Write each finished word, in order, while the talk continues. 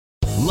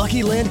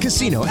Lucky Land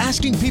Casino,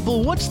 asking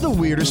people, what's the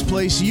weirdest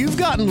place you've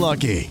gotten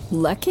lucky?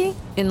 Lucky?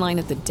 In line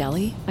at the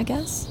deli, I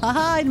guess?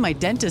 Aha, in my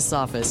dentist's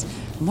office.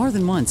 More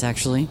than once,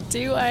 actually.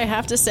 Do I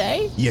have to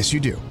say? Yes, you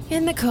do.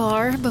 In the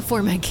car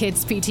before my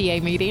kids'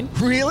 PTA meeting.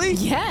 Really?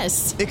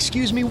 Yes.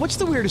 Excuse me, what's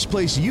the weirdest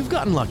place you've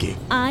gotten lucky?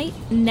 I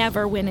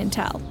never win and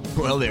tell.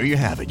 Well, there you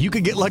have it. You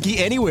can get lucky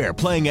anywhere,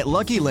 playing at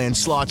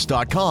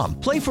LuckyLandSlots.com.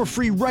 Play for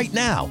free right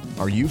now.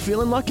 Are you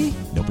feeling lucky?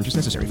 No purchase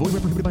necessary. Void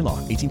where prohibited by law.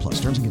 18 plus.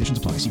 Terms and conditions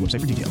apply. See website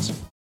for details.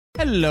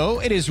 Hello,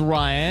 it is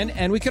Ryan,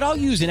 and we could all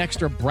use an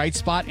extra bright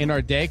spot in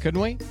our day, couldn't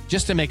we?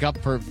 Just to make up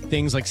for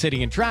things like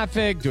sitting in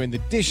traffic, doing the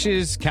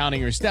dishes, counting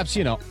your steps,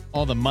 you know,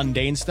 all the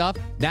mundane stuff.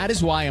 That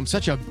is why I'm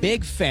such a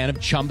big fan of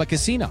Chumba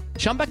Casino.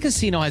 Chumba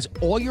Casino has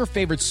all your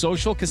favorite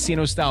social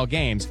casino-style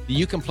games that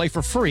you can play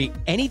for free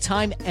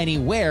anytime,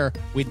 anywhere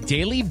with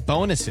daily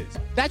bonuses.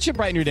 That should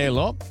brighten your day a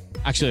little.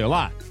 Actually, a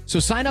lot.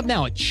 So sign up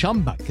now at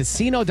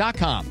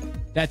ChumbaCasino.com.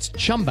 That's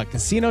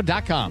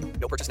ChumbaCasino.com.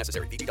 No purchase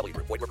necessary. VGW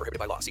Group. Void where prohibited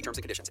by law. See terms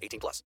and conditions. 18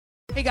 plus.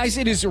 Hey guys,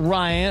 it is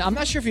Ryan. I'm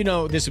not sure if you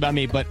know this about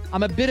me, but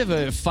I'm a bit of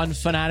a fun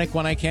fanatic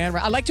when I can.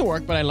 I like to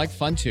work, but I like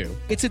fun too.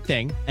 It's a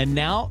thing. And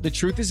now the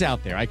truth is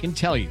out there. I can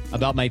tell you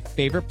about my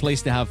favorite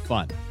place to have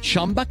fun.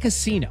 Chumba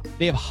Casino.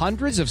 They have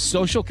hundreds of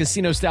social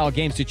casino style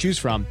games to choose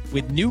from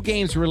with new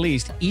games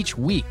released each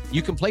week.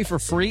 You can play for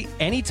free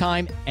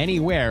anytime,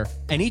 anywhere.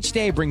 And each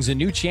day brings a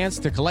new chance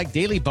to collect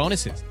daily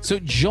bonuses. So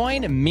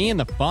join me in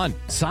the fun.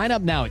 Sign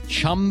up now at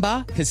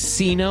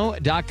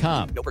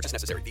ChumbaCasino.com. No purchase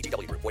necessary.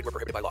 VGW Group. Void where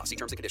prohibited by law. See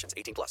terms and conditions.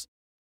 18 plus.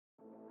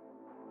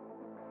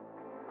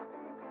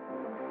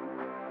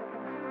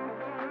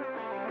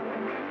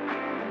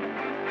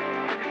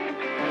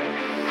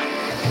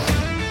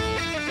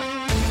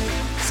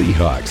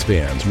 Seahawks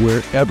fans,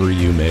 wherever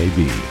you may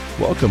be,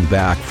 welcome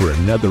back for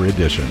another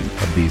edition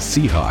of the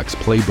Seahawks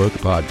Playbook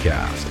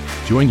podcast.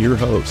 Join your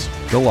host,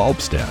 Bill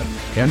Alpstead,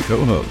 and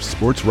co-host,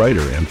 sports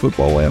writer and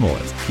football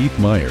analyst Keith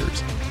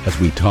Myers, as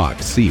we talk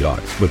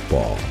Seahawks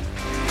football.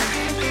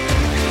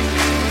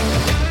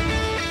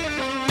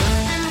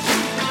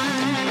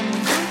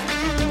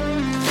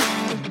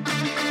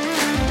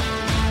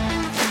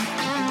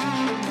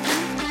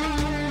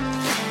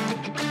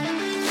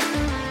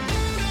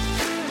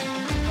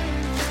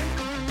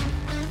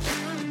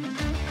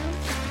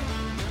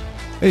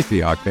 Hey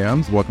Seahawks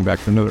fans, welcome back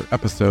to another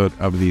episode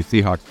of the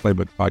Seahawks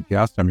Playbook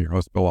podcast. I'm your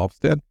host, Bill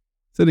Alpstead,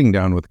 sitting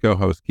down with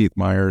co-host Keith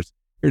Myers,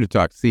 here to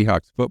talk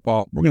Seahawks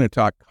football. We're going to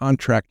talk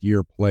contract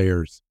year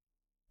players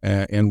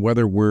and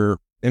whether we're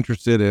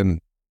interested in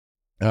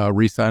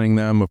re-signing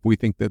them, if we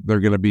think that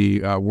they're going to be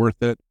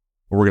worth it,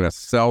 or we're going to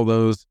sell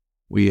those.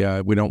 We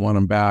don't want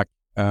them back.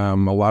 A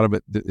lot of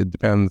it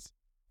depends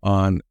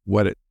on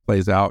what it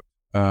plays out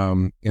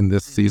in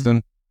this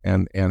season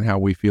and how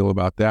we feel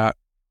about that.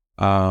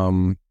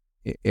 And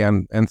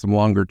some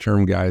longer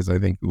term guys, I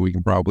think we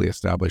can probably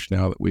establish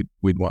now that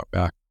we'd want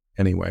back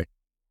anyway.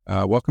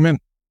 Welcome in.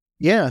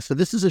 Yeah, so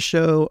this is a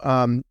show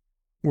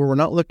where we're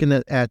not looking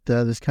at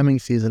this coming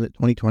season at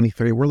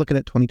 2023. We're looking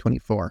at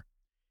 2024,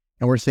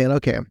 and we're saying,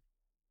 okay,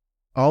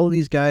 all of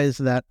these guys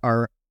that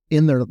are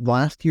in their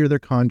last year of their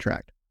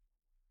contract,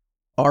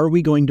 are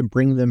we going to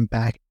bring them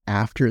back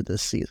after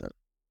this season?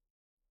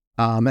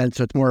 And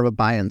so it's more of a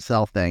buy and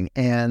sell thing,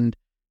 and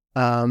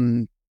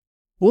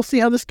we'll see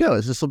how this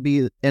goes. This will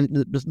be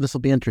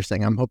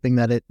interesting. I'm hoping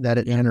that it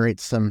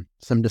generates some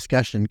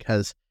discussion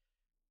because,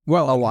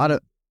 well,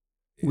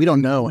 we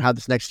don't know how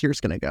this next year is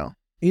going to go.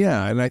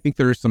 Yeah, and I think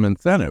there's some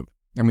incentive.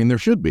 I mean, there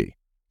should be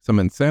some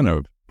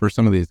incentive for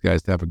some of these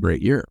guys to have a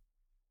great year.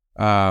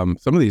 Some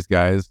of these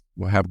guys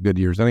will have good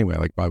years anyway,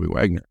 like Bobby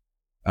Wagner.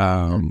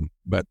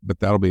 But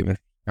that'll be an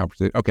interesting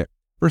conversation. Okay,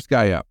 first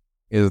guy up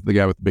is the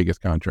guy with the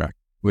biggest contract,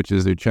 which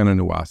is Uchenna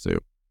Nwasu.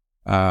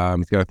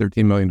 He's got a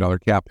 $13 million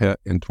cap hit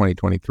in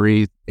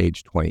 2023,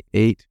 age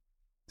 28,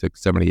 took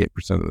 78%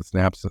 of the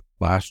snaps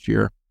last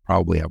year,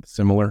 probably have a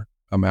similar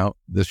amount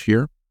this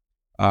year.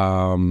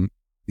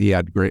 He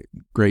had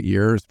great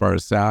year as far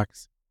as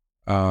sacks,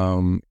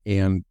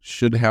 and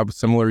should have a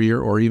similar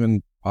year or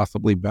even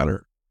possibly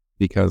better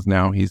because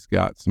now he's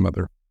got some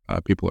other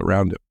people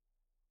around him.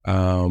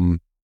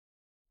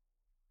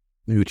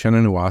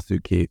 Uchenna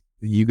Nwasu, Keith,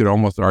 you could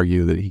almost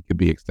argue that he could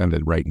be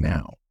extended right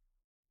now.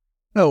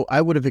 Oh,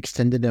 I would have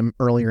extended him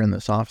earlier in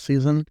this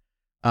offseason.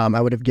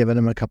 I would have given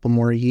him a couple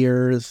more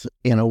years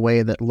in a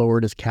way that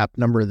lowered his cap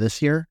number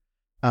this year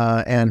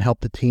and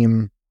helped the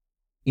team,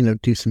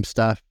 do some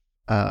stuff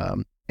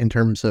in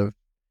terms of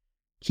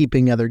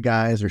keeping other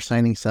guys or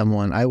signing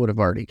someone. I would have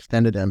already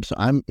extended him. So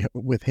I'm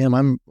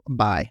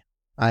buy.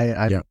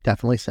 I'm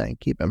definitely saying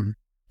keep him.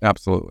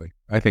 Absolutely.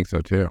 I think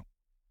so too.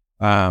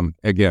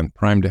 Again,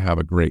 primed to have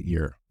a great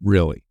year,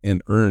 really,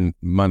 and earn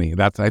money.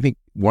 That's, I think,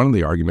 one of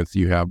the arguments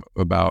you have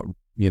about,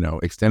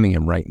 extending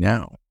him right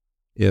now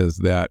is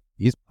that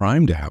he's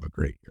primed to have a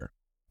great year.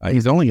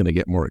 He's only going to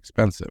get more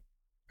expensive.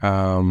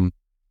 But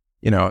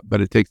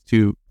it takes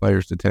two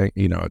players to a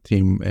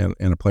team and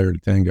a player to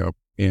tango.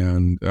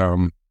 And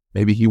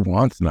maybe he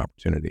wants an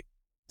opportunity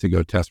to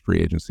go test free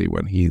agency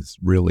when he's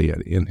really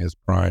in his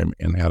prime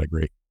and had a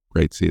great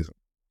season.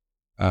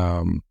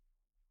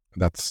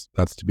 That's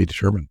to be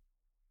determined.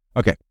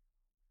 Okay.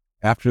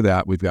 After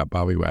that, we've got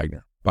Bobby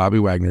Wagner. Bobby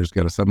Wagner's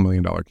got a $7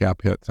 million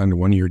cap hit, signed a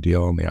 1-year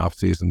deal in the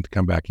offseason to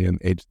come back in,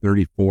 age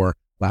 34.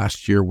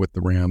 Last year with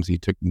the Rams, he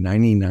took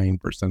 99%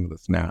 of the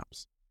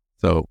snaps.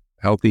 So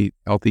healthy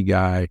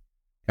guy,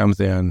 comes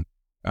in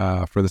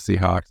for the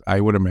Seahawks.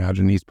 I would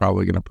imagine he's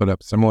probably going to put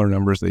up similar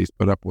numbers that he's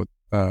put up with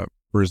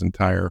for his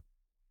entire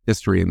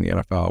history in the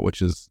NFL,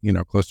 which is,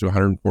 close to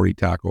 140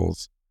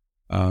 tackles,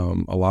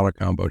 a lot of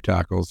combo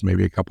tackles,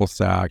 maybe a couple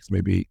sacks,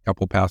 maybe a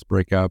couple pass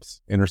breakups,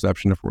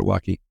 interception if we're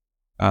lucky.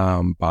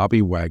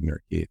 Bobby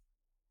Wagner, Keith.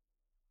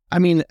 I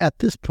mean, at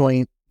this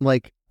point,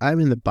 like, I'm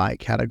in the buy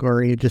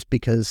category just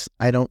because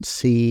I don't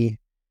see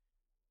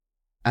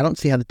how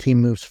the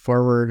team moves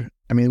forward.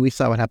 I mean, we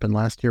saw what happened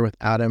last year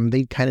without him.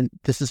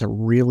 This is a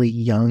really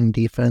young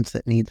defense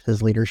that needs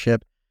his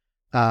leadership.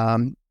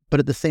 But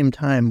at the same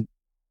time,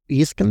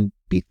 he's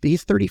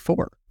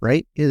 34,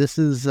 right? This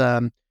is,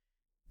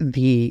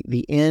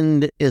 the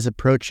end is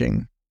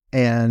approaching,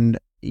 and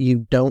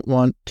you don't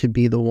want to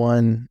be the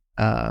one,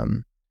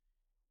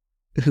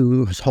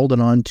 who's holding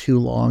on too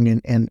long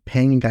and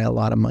paying a guy a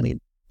lot of money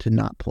to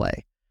not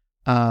play,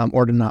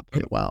 or to not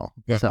play well.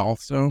 Yeah, so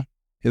also,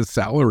 his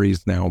salary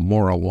is now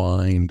more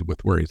aligned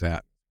with where he's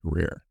at in his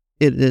career.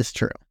 It is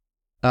true.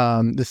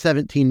 The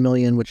 $17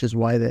 million, which is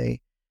why they,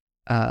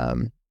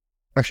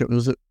 actually,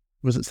 was it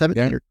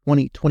 17 or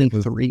 20,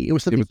 23? It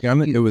was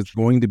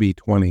going to be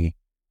 20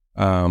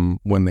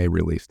 when they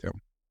released him.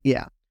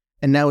 Yeah,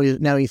 and now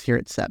he's here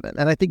at 7,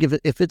 and I think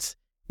if it's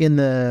in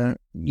the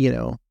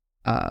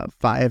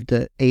 5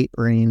 to 8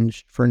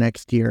 range for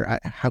next year,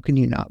 how can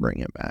you not bring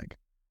him back?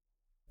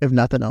 If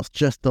nothing else,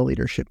 just the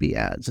leadership he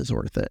adds is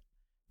worth it.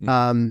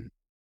 And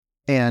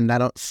I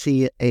don't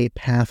see a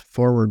path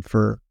forward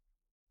for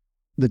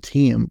the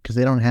team because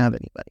they don't have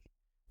anybody.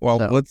 Well,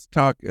 let's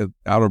talk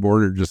out of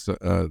order just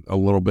a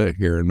little bit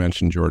here and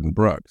mention Jordan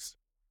Brooks.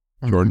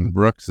 Jordan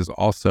Brooks is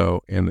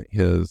also in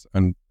his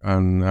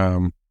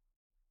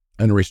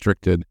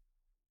unrestricted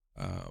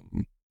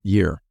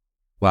year.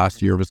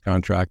 Last year of his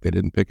contract, they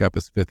didn't pick up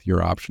his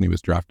 5th-year option. He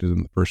was drafted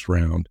in the first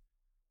round.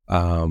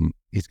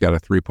 He's got a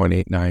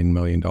 $3.89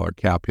 million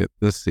cap hit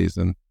this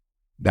season.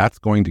 That's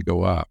going to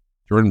go up.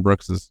 Jordan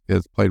Brooks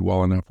has played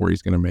well enough where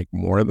he's going to make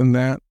more than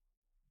that,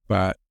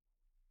 but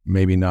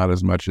maybe not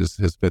as much as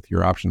his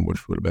 5th-year option,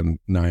 which would have been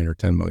 $9 or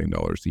 $10 million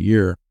a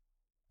year.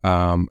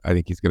 I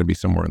think he's going to be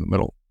somewhere in the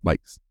middle,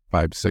 like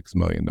 $5-6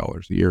 million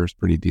a year is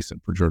pretty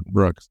decent for Jordan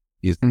Brooks.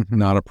 He's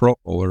not a Pro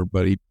Bowler,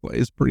 but he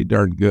plays pretty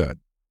darn good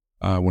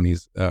when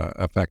he's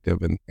effective,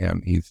 and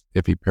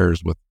if he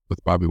pairs with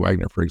Bobby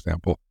Wagner, for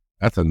example,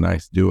 that's a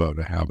nice duo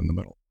to have in the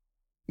middle.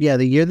 Yeah,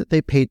 the year that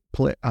they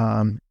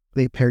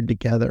paired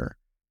together,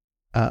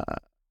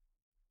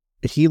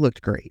 he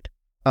looked great.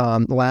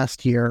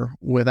 Last year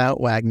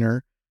without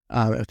Wagner,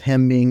 with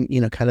him being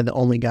kind of the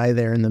only guy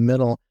there in the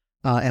middle,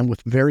 and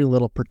with very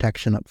little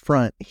protection up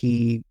front,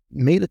 he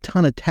made a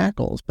ton of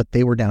tackles, but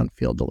they were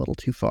downfield a little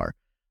too far.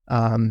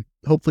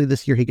 Hopefully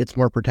this year he gets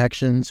more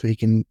protection so he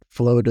can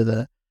flow to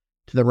the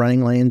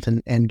running lanes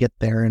and get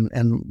there,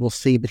 and we'll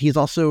see. But he's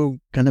also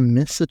going to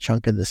miss a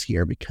chunk of this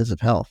year because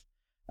of health.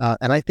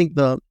 And I think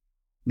the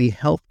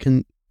health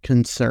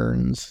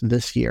concerns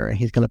this year, and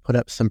he's going to put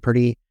up some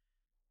pretty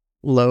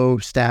low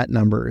stat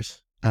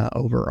numbers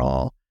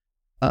overall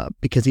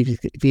because if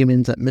he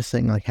ends up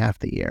missing like half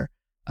the year,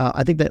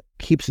 I think that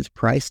keeps his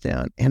price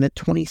down. And at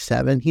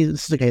 27,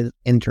 this is a guy that's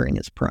entering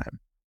his prime,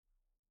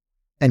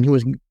 and he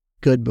was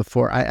good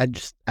before. I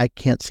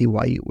can't see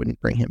why you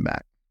wouldn't bring him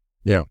back.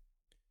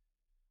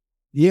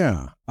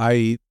 Yeah,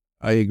 I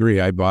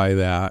agree. I buy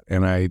that,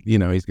 and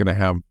he's going to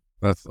have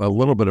that's a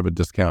little bit of a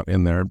discount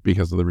in there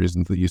because of the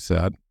reasons that you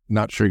said.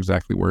 Not sure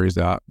exactly where he's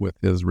at with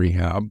his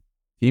rehab.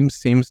 Team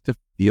seems to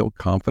feel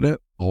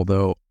confident,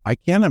 although I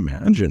can't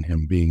imagine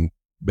him being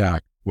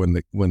back when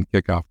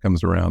kickoff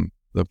comes around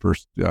the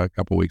first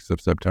couple weeks of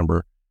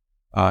September.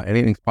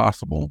 Anything's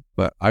possible,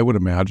 but I would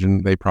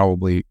imagine they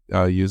probably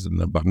use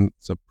an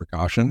abundance of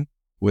precaution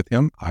with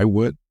him. I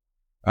would,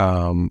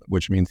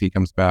 which means he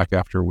comes back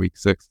after week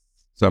 6,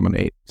 7,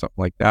 8,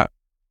 something like that.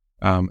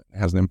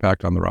 Has an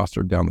impact on the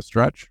roster down the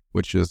stretch,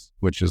 which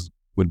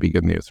would be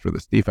good news for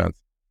this defense.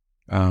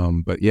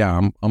 But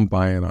yeah, I'm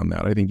buying on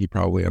that. I think he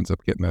probably ends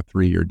up getting a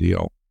 3-year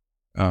deal,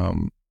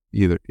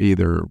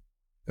 either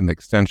an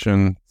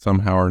extension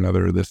somehow or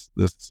another this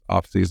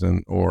off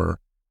season or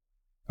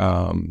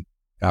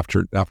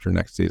after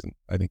next season.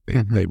 I think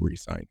they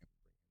re-sign him.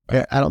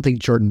 Yeah, I don't think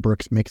Jordan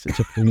Brooks makes it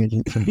to free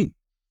agency.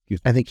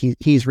 I think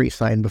he's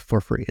re-signed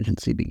before free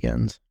agency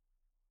begins.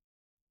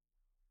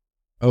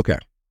 Okay.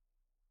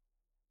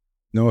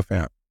 Noah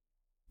Fant.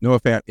 Noah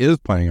Fant is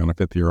playing on a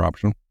 5th-year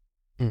option.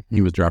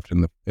 He was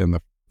drafted in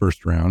the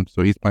first round,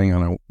 so he's playing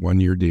on a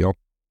 1-year deal,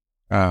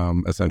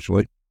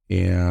 essentially.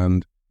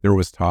 And there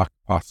was talk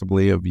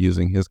possibly of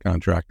using his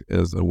contract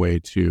as a way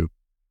to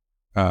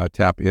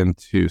tap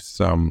into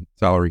some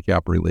salary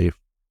cap relief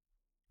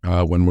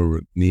when we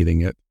were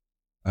needing it,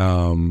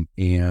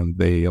 and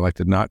they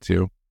elected not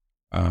to.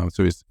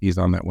 So he's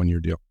on that 1-year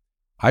deal.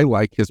 I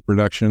like his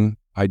production.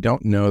 I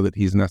don't know that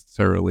he's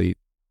necessarily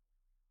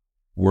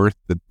worth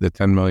the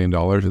 $10 million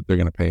that they're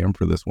going to pay him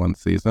for this one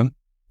season,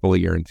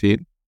 fully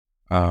guaranteed.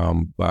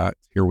 But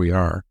here we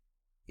are.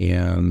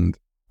 And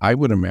I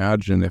would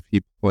imagine if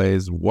he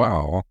plays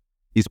well,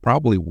 he's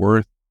probably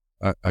worth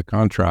a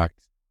contract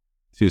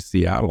to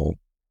Seattle,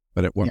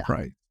 but at what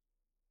price?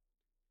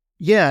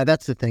 Yeah,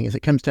 that's the thing, is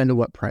it comes down to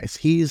what price.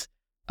 He's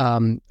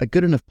a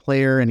good enough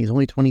player, and he's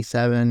only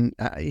 27.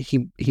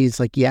 He's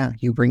like, yeah,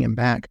 you bring him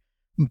back.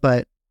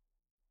 But,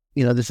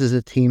 this is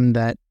a team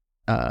that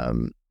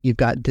you've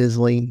got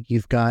Disley,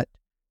 you've got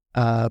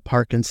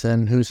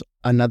Parkinson, who's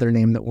another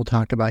name that we'll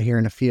talk about here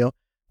in a few.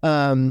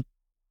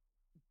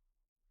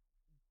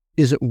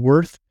 Is it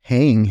worth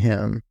paying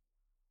him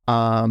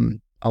a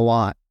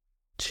lot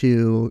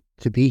to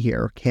be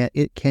here?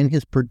 Can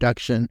his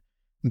production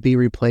be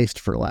replaced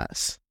for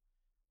less?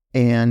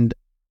 And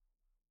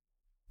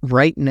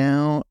right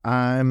now,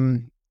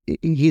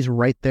 he's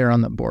right there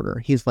on the border.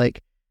 He's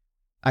like,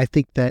 I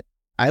think that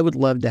I would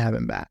love to have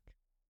him back,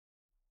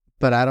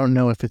 but I don't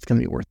know if it's going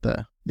to be worth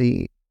the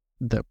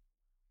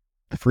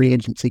free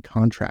agency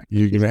contract.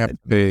 You're going to have to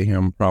pay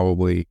him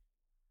probably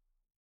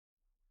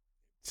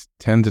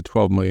 $10 to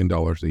 $12 million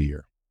a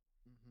year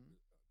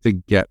to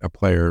get a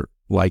player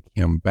like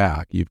him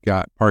back. You've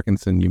got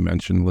Parkinson, you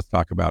mentioned. Let's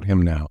talk about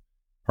him now.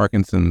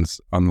 Parkinson's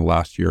on the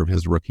last year of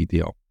his rookie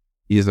deal.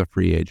 He's a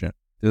free agent.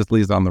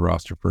 Disley's on the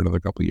roster for another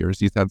couple of years.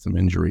 He's had some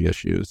injury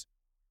issues.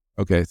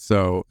 Okay,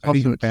 so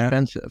also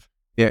expensive.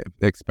 Yeah,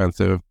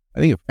 expensive. I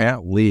think if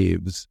Fant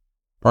leaves,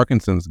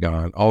 Parkinson's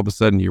gone. All of a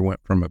sudden, you went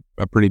from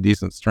a pretty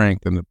decent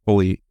strength and a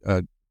fully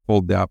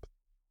full depth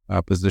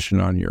position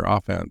on your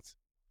offense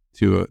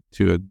to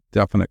a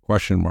definite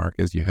question mark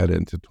as you head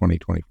into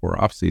 2024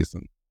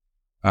 offseason.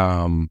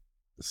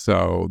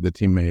 So the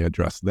team may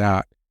address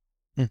that.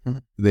 Mm-hmm.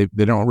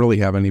 They don't really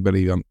have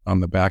anybody on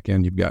the back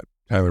end. You've got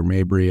Tyler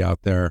Mabry out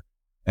there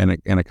and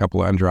a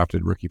couple of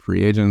undrafted rookie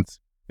free agents.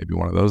 Maybe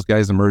one of those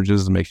guys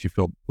emerges and makes you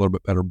feel a little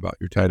bit better about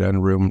your tight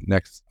end room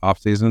next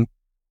offseason.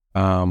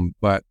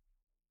 But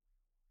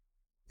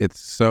it's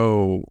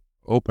so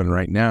open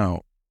right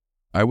now.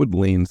 I would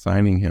lean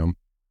signing him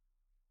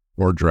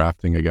or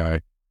drafting a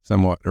guy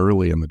somewhat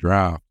early in the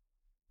draft.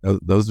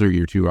 Those are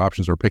your two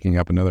options, or picking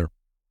up another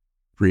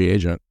free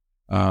agent.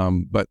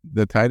 But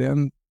the tight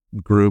end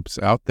groups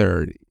out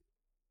there,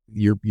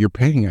 you're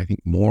paying, I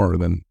think, more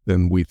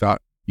than we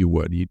thought you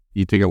would.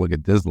 You take a look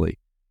at Disley.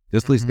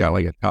 Disley's got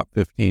like a top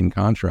 15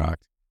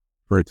 contract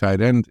for a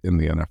tight end in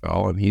the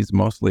NFL, and he's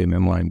mostly an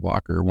inline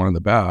blocker, one of the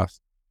best.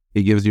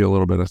 He gives you a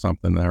little bit of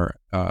something there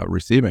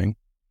receiving,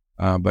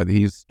 but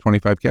he's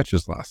 25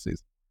 catches last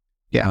season.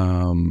 Yeah.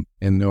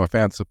 And no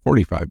offense,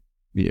 45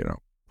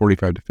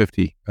 to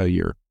 50 a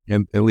year,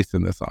 and at least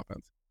in this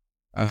offense.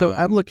 So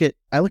I look at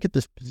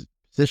this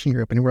position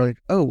group, and we're like,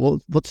 oh, well,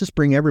 let's just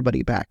bring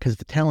everybody back because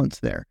the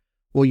talent's there.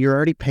 Well, you're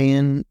already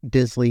paying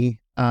Disley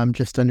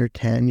just under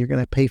 10. You're going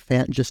to pay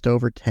Fant just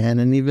over 10.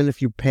 And even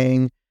if you're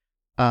paying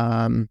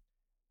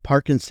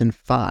Parkinson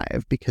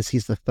 5 because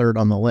he's the third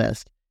on the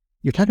list,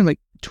 you're talking like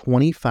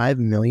 $25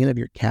 million of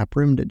your cap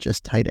room to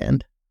just tight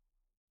end.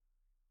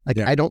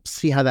 I don't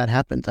see how that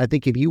happens. I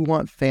think if you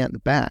want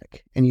Fant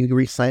back and you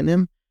re-sign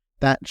him,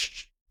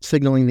 that's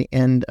signaling the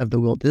end of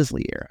the Will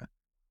Disley era.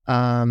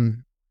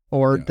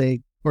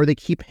 They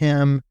keep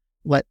him,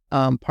 let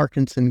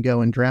Parkinson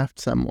go and draft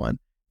someone,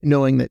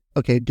 knowing that,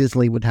 okay,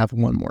 Disley would have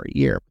one more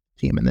year with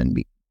the team and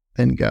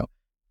then go.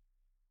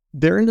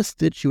 They're in a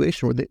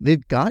situation where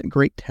they've got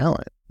great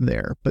talent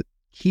there, but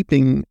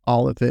keeping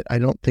all of it, I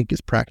don't think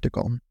is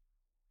practical.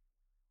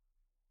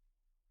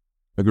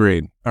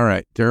 Agreed. All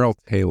right, Darrell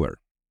Taylor.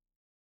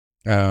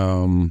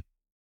 I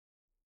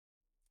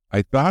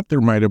thought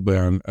there might have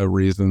been a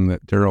reason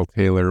that Darrell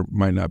Taylor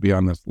might not be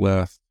on this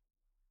list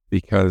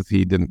because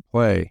he didn't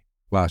play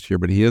last year,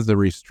 but he is a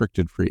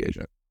restricted free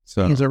agent.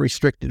 So he's a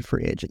restricted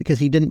free agent because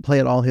he didn't play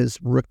at all his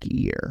rookie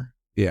year.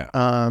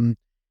 Yeah.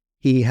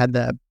 He had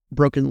that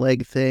broken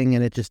leg thing,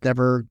 and it just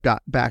never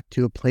got back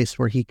to a place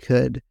where he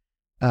could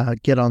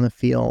get on the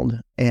field,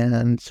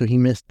 and so he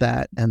missed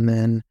that. And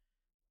then,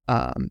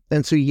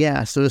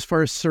 so as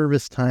far as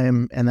service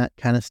time and that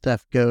kind of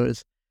stuff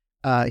goes,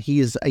 he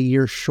is a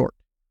year short,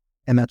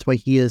 and that's why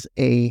he is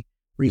a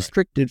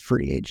restricted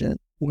free agent,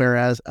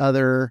 whereas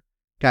other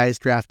guys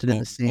drafted in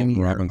the same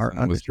year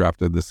Robinson was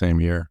drafted the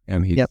same year,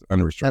 and he's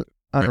unrestricted.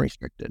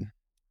 Unrestricted.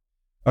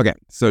 Okay,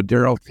 so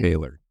Darrell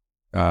Taylor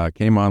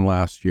came on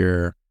last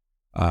year.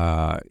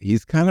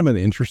 He's kind of an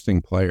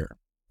interesting player.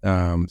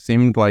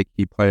 Seemed like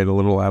he played a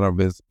little out of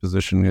his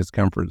position, his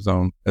comfort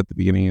zone at the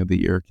beginning of the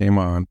year. Came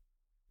on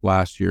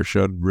last year,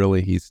 showed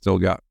really he's still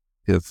got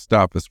his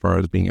stuff as far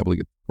as being able to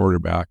get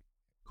quarterback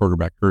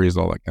hurries,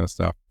 all that kind of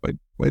stuff. But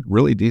played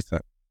really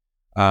decent.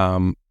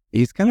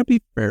 He's going to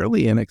be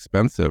fairly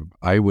inexpensive,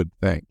 I would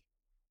think,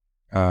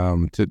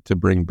 to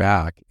bring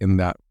back in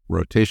that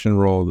rotation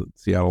role that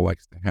Seattle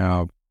likes to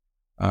have.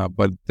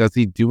 But does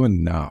he do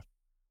enough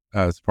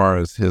as far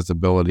as his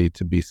ability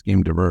to be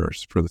scheme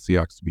diverse for the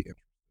Seahawks to be interested?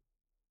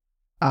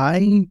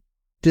 I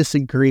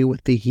disagree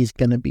with the he's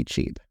going to be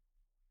cheap.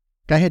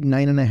 Guy had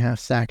 9.5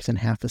 sacks in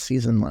half a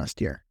season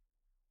last year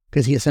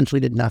because he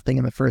essentially did nothing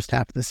in the first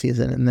half of the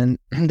season. And then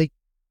they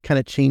kind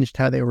of changed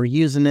how they were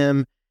using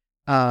him.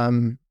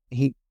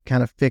 He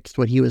kind of fixed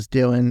what he was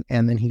doing,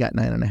 and then he got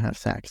 9.5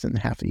 sacks in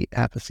half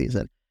a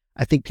season.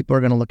 I think people are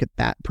going to look at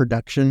that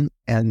production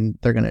and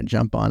they're going to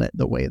jump on it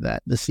the way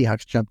that the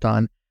Seahawks jumped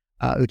on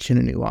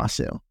Uchenna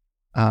Nwasu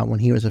when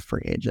he was a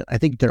free agent. I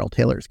think Darrell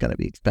Taylor is going to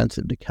be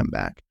expensive to come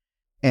back.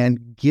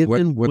 And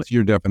given what's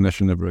your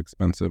definition of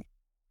expensive?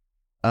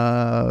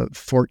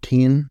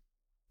 14.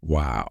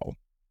 Wow.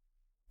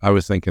 I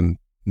was thinking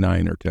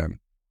 9 or 10.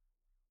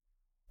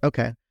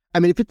 Okay. I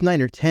mean, if it's 9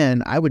 or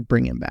 10, I would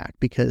bring him back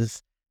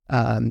because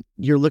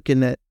you're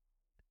looking at,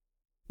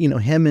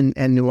 him and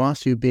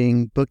Nwasu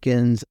being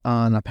bookends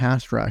on a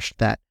pass rush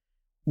that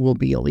will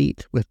be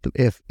elite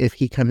if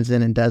he comes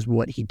in and does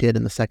what he did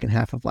in the second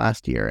half of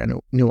last year,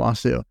 and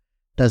Nwasu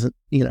doesn't,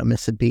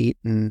 miss a beat,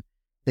 and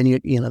then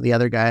the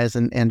other guys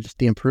and just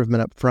the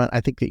improvement up front.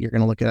 I think that you're going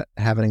to look at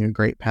having a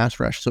great pass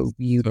rush. So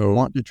you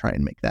want to try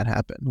and make that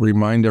happen.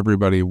 Remind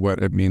everybody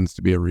what it means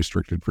to be a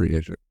restricted free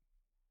agent.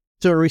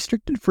 So a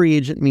restricted free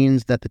agent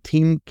means that the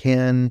team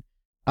can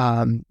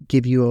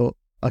give you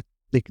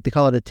they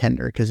call it a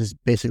tender because it's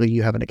basically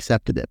you haven't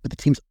accepted it, but the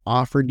team's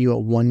offered you a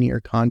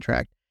 1-year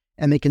contract,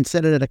 and they can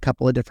set it at a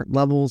couple of different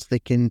levels. They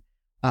can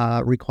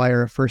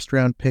require a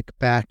first-round pick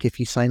back if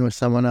you sign with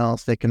someone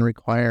else. They can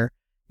require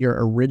your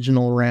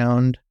original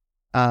round.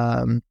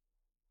 And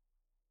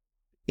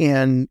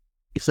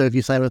so if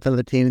you sign with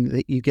another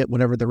team, you get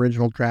whatever the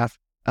original draft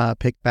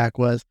pick back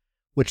was,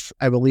 which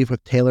I believe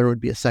with Taylor would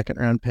be a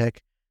second-round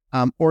pick.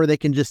 Or they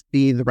can just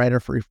be the right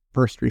of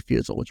first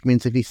refusal, which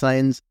means if he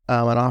signs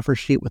an offer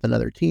sheet with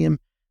another team,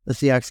 the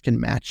Seahawks can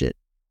match it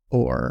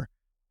or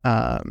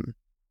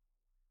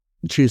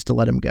choose to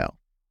let him go.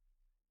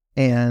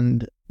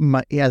 And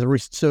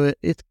so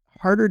it's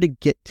harder to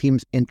get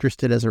teams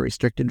interested as a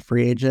restricted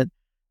free agent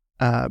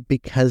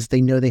because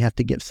they know they have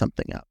to give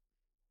something up.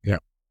 Yeah,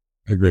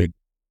 agreed.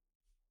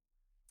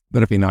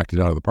 But if he knocked it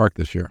out of the park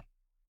this year.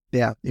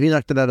 Yeah, if he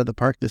knocked it out of the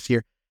park this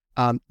year.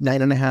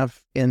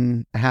 9.5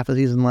 in half a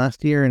season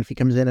last year, and if he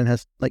comes in and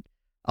has like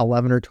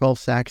 11 or 12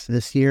 sacks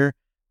this year,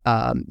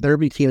 there'll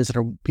be teams that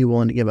will be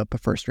willing to give up a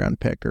first-round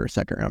pick or a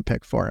second-round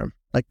pick for him,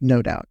 like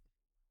no doubt.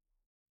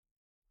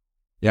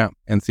 Yeah,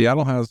 and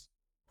Seattle has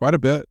quite a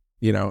bit,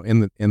 in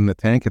the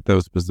tank at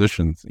those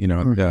positions.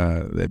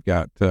 They've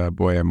got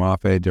Boye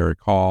Mafe, Derek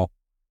Hall,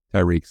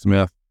 Tyreek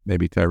Smith.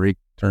 Maybe Tyreek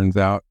turns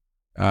out.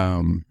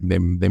 They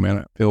may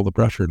not feel the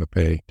pressure to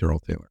pay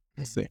Darrell Taylor.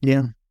 We'll see.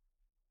 Yeah.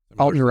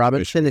 Alton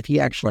Robinson, if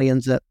he actually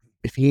ends up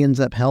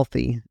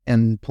healthy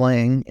and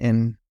playing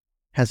and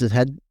has his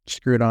head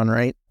screwed on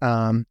right,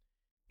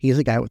 he's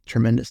a guy with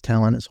tremendous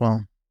talent as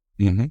well.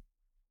 Mm-hmm.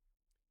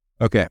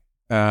 Okay.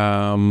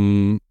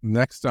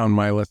 Next on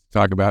my list to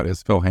talk about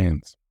is Phil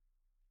Haynes.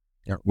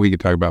 Yeah, we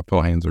could talk about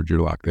Phil Haynes or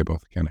Drew Lock. They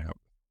both kind of have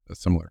a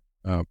similar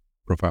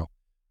profile.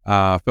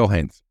 Phil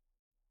Haynes.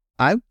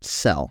 I would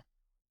sell.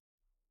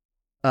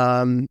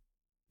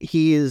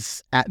 He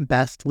is at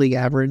best league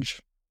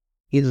average.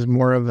 He's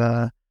more of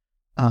a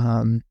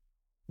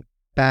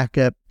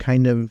backup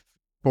kind of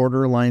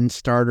borderline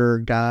starter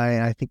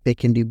guy. I think they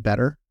can do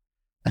better.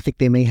 I think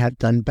they may have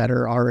done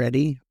better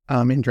already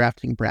in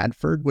drafting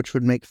Bradford, which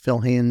would make Phil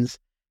Haynes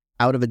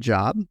out of a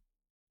job.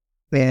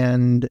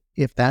 And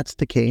if that's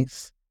the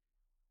case,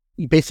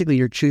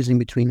 you're choosing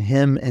between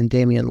him and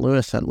Damian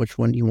Lewis on which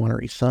one you want to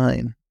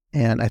resign.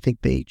 And I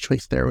think the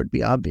choice there would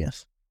be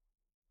obvious.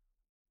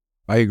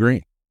 I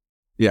agree.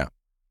 Yeah.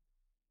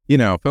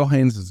 Phil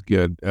Haynes is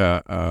good,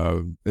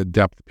 a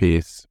depth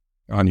piece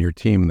on your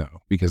team,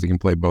 though, because he can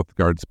play both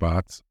guard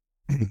spots,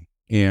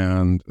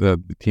 and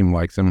the team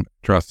likes him,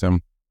 trusts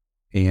him,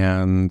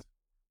 and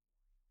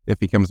if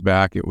he comes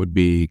back, it would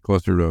be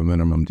closer to a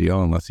minimum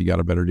deal unless he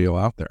got a better deal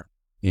out there.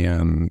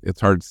 And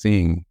it's hard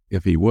seeing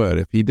if he would.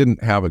 If he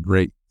didn't have a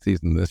great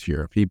season this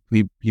year, if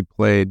he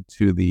played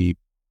to the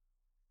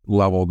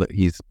level that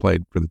he's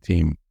played for the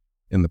team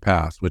in the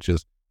past, which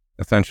is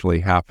essentially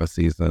half a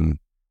season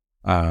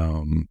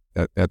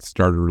at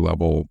starter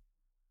level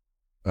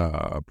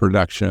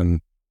production,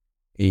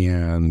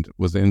 and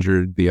was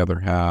injured the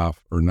other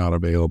half or not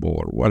available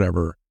or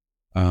whatever,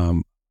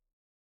 I'm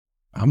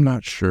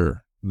not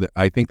sure.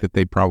 I think that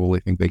they probably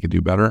think they could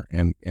do better,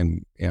 and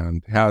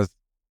has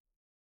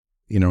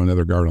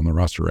another guard on the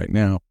roster right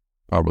now,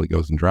 probably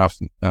goes and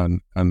drafts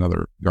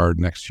another guard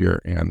next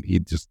year, and he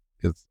just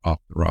is off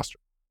the roster.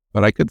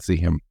 But I could see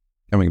him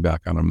coming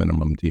back on a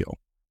minimum deal,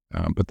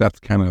 but that's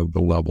kind of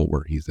the level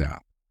where he's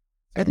at.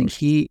 I think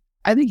he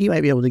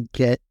might be able to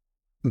get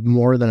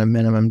more than a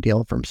minimum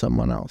deal from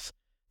someone else,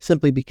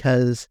 simply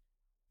because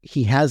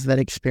he has that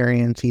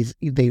experience.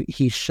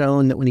 He's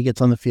shown that when he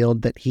gets on the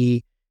field that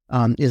he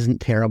isn't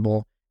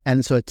terrible.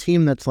 And so a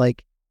team that's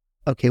like,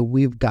 okay,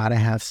 we've got to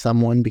have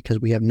someone because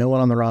we have no one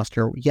on the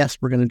roster. Yes,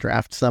 we're going to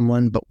draft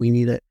someone, but we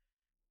need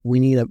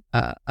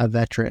a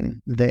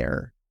veteran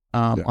there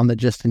on the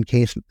just in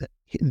case.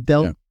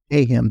 They'll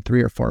pay him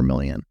 $3 or $4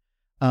 million.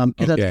 'Cause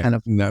Okay. that's kind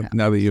of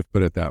Now that you've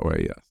put it that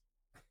way,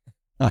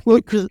 yes. well,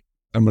 because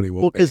Somebody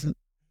will.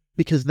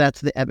 because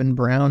that's the Evan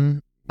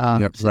Brown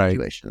Yep, right.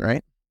 situation,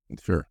 right?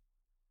 Sure.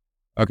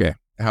 Okay.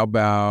 How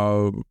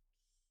about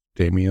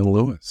Damian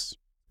Lewis?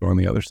 Go on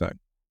the other side.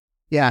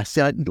 Yeah.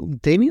 So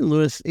Damian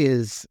Lewis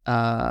is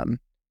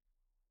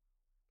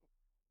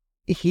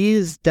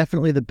he's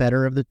definitely the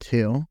better of the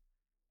two.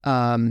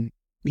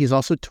 He's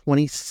also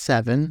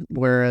 27,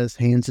 whereas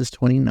Haynes is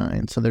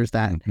 29. So there's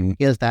that. Mhm.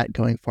 He has that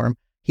going for him.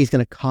 He's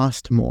going to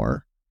cost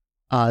more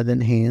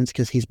than Haynes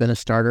because he's been a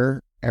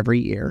starter every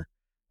year.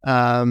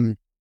 Had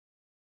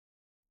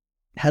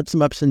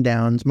some ups and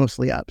downs,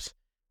 mostly ups.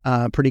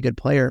 Pretty good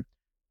player.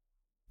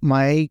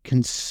 My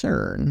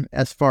concern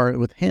as far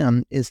with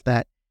him is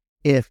that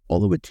if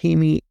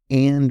Oluwatimi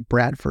and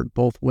Bradford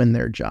both win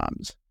their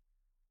jobs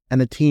and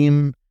the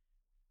team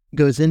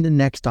goes into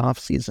next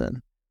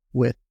offseason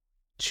with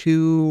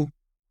two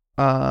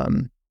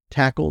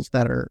tackles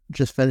that are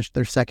just finished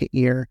their second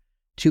year,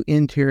 two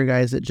interior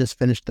guys that just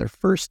finished their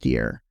first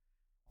year,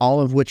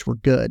 all of which were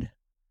good,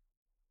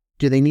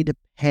 do they need to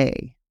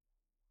pay?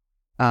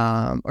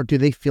 Or do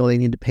they feel they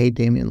need to pay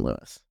Damian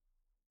Lewis?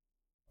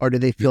 Or do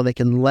they feel they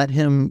can let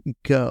him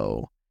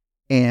go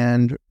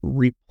and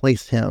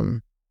replace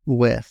him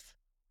with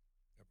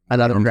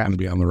another Brown's draft? going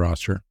to be on the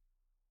roster.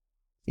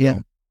 Yeah.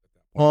 So-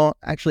 Well,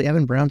 actually,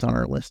 Evan Brown's on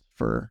our list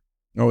for.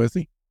 Oh, is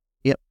he?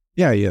 Yep.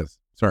 Yeah, he is.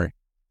 Sorry.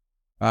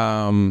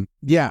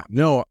 Yeah,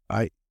 no,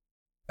 I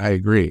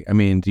agree. I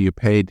mean, do you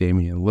pay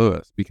Damian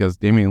Lewis? Because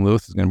Damian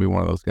Lewis is going to be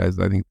one of those guys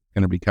that I think is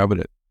going to be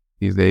coveted.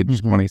 He's age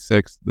Mhm.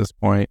 26 at this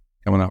point,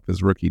 coming off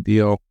his rookie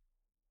deal.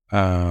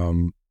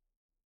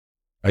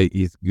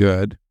 He's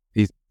good.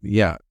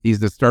 He's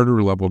the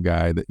starter level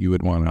guy that you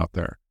would want out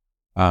there.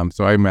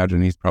 So I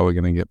imagine he's probably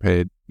going to get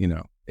paid,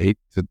 $8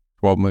 to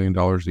 $12 million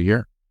a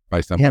year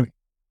by somebody. Yeah.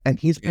 And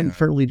he's been Yeah.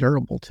 fairly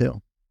durable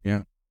too.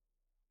 Yeah.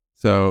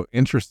 So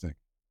interesting.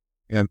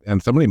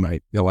 And somebody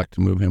might elect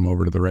to move him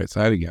over to the right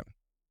side again,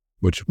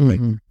 which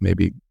may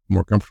be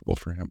more comfortable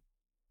for him.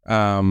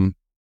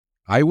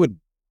 I would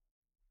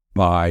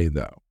buy,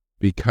 though,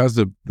 because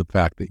of the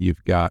fact that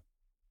you've got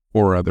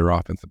 4 other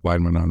offensive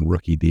linemen on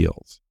rookie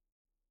deals.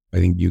 I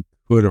think you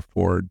could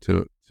afford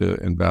to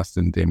invest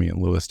in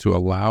Damian Lewis. To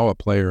allow a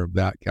player of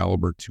that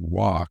caliber to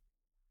walk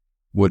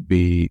would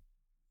be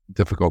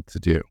difficult to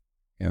do.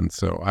 And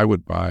so I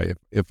would buy,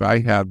 if I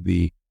had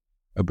the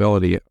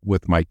ability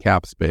with my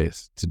cap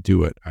space to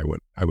do it, I would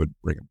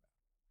bring him.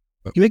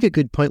 You make a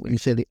good point when you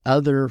say the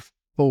other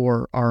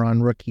 4 are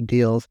on rookie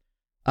deals.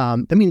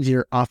 That means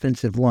your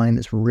offensive line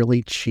is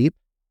really cheap.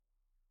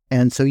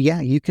 And so,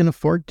 yeah, you can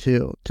afford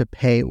to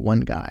pay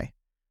one guy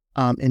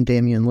in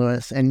Damian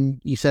Lewis.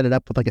 And you set it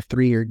up with like a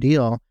 3-year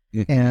deal.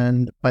 Mhm.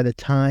 And by the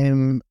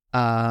time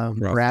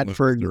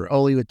Bradford,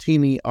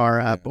 Oluwatimi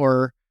are up,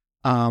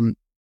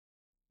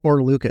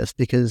 or Lucas,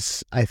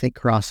 because I think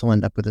Cross will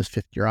end up with his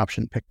 5th-year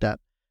option picked up.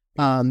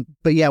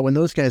 But yeah, when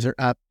those guys are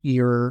up,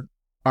 you're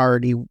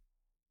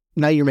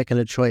making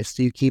a choice.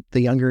 Do you keep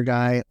the younger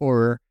guy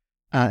or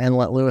and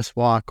let Lewis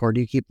walk, or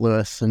do you keep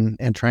Lewis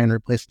and try and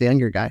replace the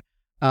younger guy?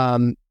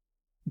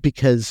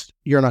 Because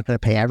you're not going to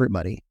pay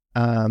everybody.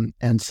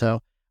 And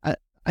so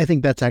I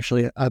think that's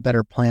actually a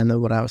better plan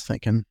than what I was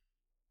thinking.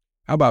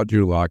 How about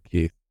Drew Lock,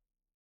 Keith?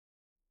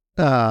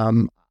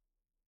 I'm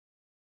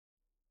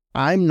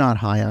not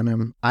high on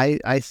him.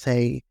 I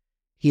say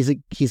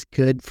he's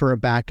good for a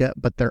backup,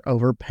 but they're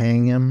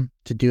overpaying him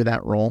to do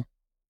that role.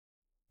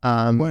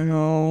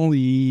 Well,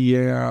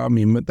 yeah, I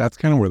mean, but that's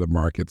kind of where the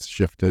market's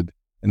shifted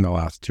in the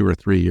last 2 or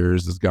 3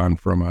 years. Has gone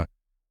from a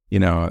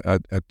 $2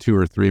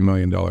 or $3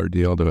 million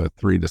deal to a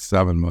 $3 to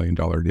 $7 million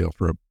deal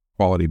for a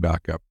quality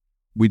backup.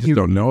 We just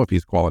don't know if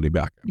he's quality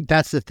backup.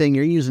 That's the thing.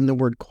 You're using the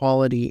word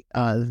quality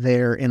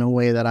there in a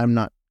way that I'm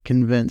not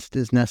convinced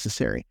is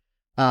necessary.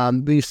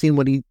 We've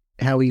seen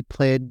how he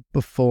played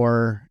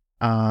before.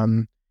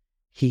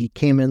 He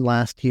came in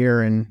last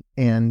year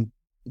and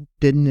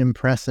didn't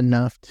impress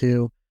enough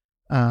to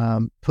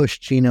push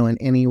Gino in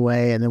any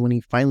way. And then when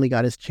he finally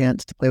got his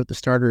chance to play with the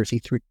starters, he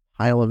threw a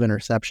pile of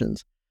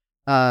interceptions.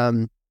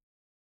 And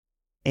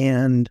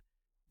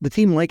the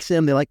team likes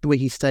him. They like the way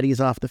he studies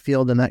off the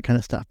field and that kind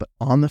of stuff. But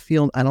on the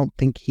field, I don't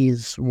think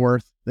he's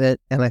worth it.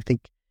 And I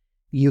think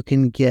you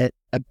can get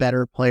a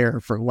better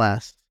player for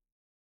less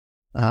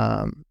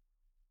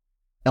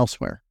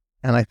elsewhere.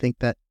 And I think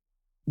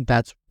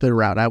that's the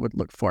route I would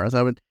look for.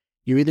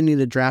 You either need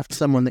to draft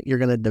someone that you're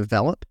going to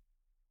develop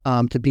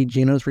to be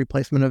Gino's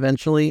replacement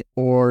eventually,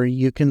 or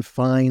you can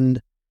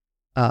find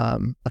a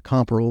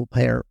comparable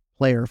player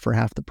for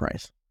half the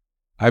price.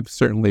 I've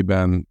certainly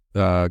been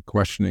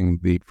questioning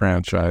the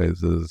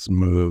franchise's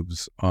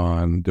moves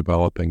on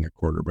developing a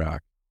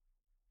quarterback,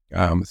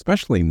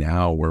 especially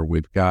now where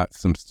we've got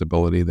some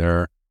stability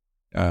there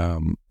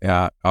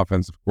at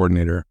offensive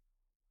coordinator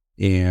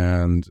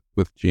and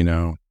with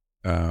Gino.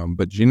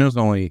 But Gino's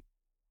you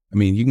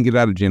can get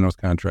out of Gino's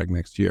contract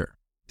next year,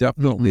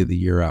 definitely the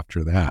year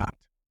after that.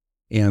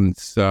 And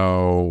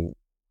so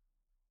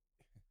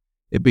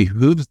it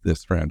behooves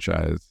this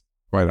franchise,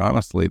 quite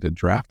honestly, to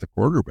draft a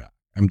quarterback.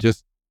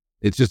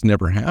 it just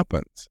never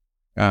happens.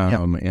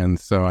 And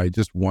so I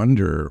just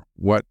wonder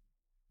what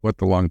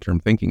the long-term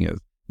thinking is.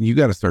 You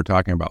got to start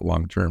talking about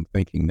long-term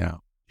thinking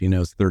now.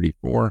 Gino's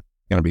 34,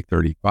 going to be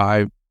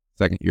 35,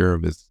 second year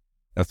of his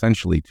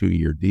essentially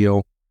 2-year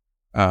deal.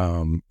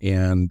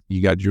 And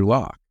you got Drew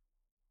Lock.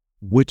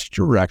 Which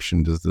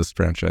direction does this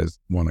franchise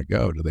want to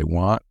go? Do they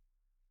want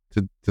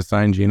to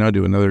sign Gino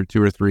to another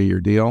 2 or 3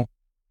 year deal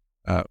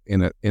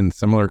in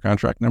similar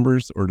contract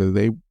numbers, or do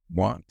they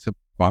want to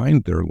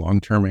find their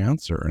long-term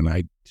answer? And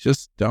I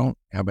just don't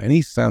have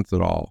any sense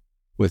at all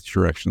which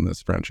direction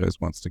this franchise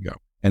wants to go.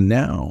 And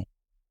now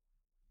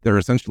they're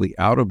essentially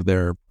out of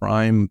their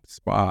prime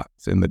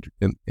spots in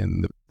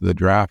the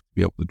draft to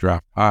be able to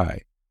draft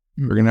high.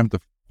 They're going to have to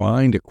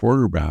find a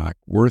quarterback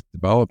worth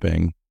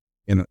developing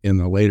in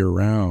a later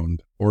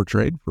round, or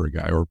trade for a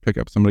guy, or pick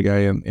up some guy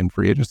in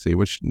free agency,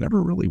 which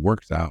never really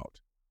works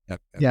out.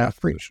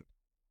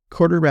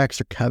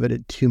 Quarterbacks are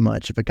coveted too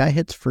much. If a guy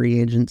hits free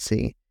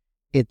agency,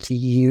 it's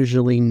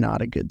usually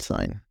not a good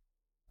sign.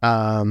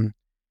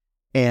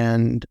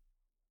 And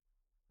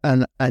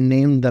a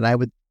name that I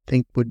would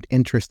think would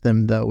interest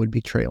them, though, would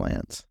be Trey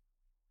Lance.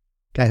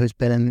 Guy who's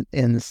been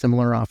in a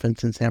similar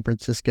offense in San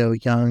Francisco.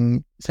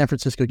 San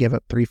Francisco gave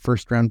up 3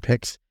 first-round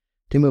picks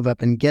to move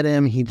up and get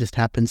him. He just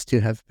happens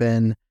to have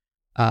been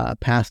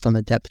passed on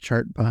the depth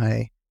chart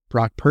by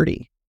Brock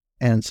Purdy.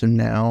 And so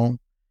now...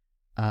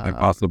 and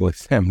possibly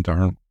Sam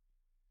Darnold.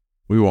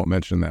 We won't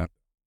mention that.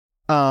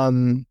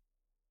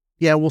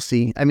 Yeah, we'll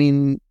see. I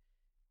mean,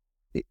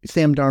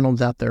 Sam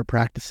Darnold's out there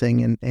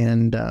practicing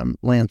and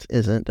Lance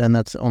isn't, and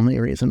that's the only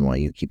reason why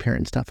you keep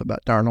hearing stuff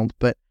about Darnold.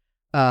 But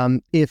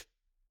if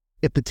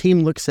the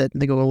team looks at,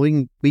 they go, well,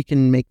 we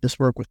can make this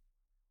work with,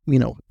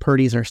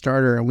 Purdy's our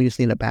starter and we just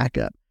need a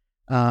backup,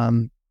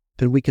 then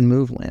we can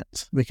move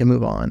Lance. We can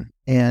move on.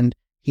 And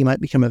he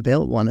might become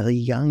available as a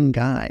young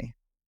guy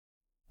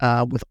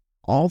with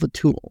all the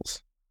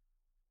tools.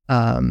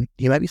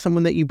 He might be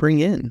someone that you bring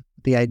in,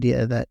 the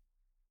idea that,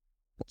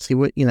 let's see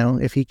what,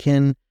 if he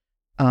can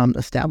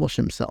establish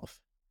himself.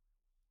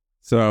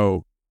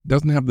 So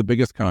doesn't have the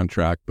biggest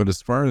contract, but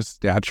as far as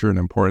stature and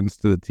importance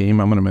to the team,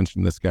 I'm going to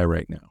mention this guy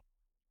right now,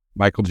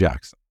 Michael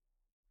Jackson.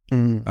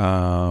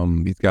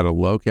 He's got a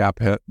low cap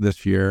hit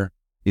this year.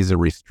 He's a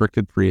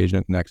restricted free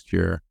agent next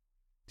year,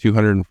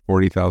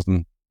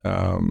 $240,000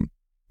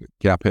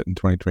 cap hit in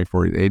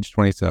 2024. He's age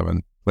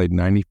 27, played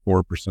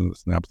 94% of the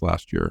snaps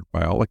last year.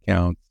 By all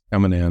accounts,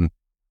 coming in,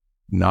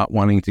 not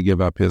wanting to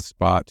give up his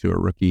spot to a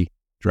rookie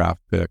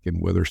draft pick in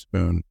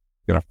Witherspoon.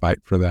 Going to fight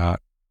for that,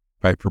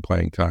 fight for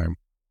playing time.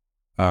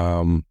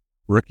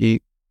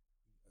 Rookie,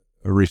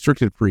 a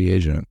restricted free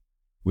agent.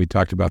 We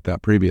talked about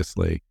that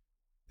previously.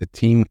 The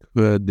team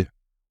could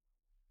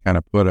kind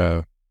of put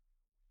a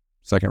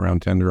second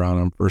round tender on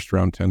him, first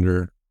round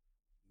tender,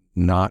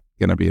 not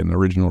going to be an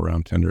original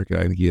round tender, because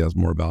I think he has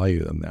more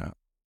value than that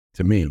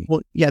to me.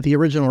 Well, yeah, the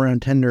original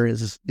round tender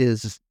is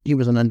he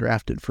was an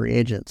undrafted free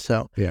agent.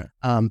 So yeah,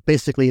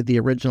 basically the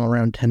original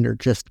round tender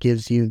just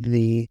gives you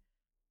the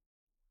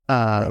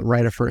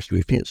right of first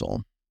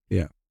refusal.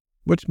 Yeah,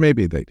 which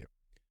maybe they do.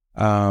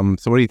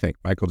 So what do you think,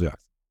 Michael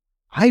Jackson?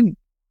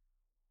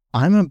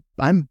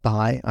 I'm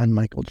buy on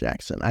Michael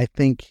Jackson. I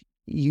think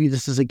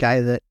this is a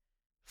guy that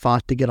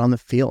fought to get on the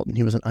field, and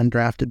he was an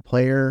undrafted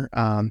player.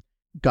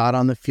 Got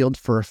on the field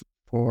for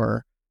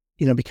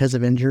because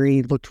of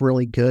injury, looked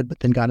really good, but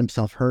then got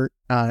himself hurt.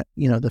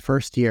 The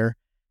first year,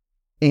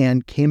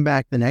 and came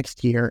back the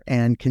next year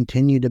and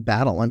continued to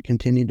battle and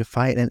continued to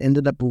fight, and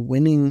ended up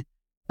winning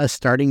a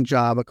starting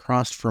job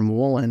across from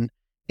Woolen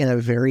in a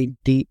very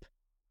deep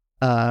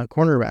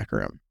cornerback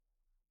room.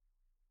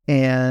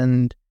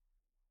 And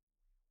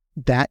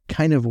that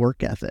kind of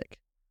work ethic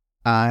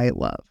I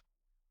love.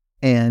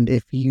 And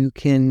if you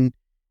can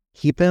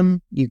keep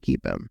him, you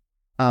keep him,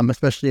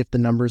 especially if the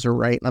numbers are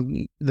right.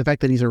 The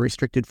fact that he's a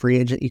restricted free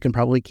agent, you can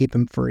probably keep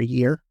him for a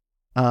year.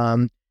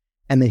 And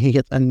then he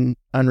gets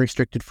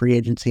unrestricted free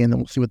agency, and then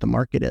we'll see what the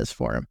market is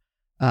for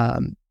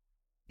him.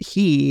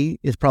 He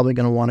is probably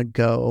going to want to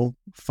go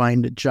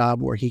find a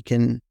job where he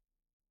can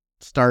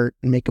start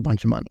and make a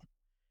bunch of money.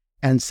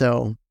 And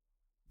so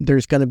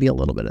there's going to be a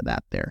little bit of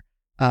that there.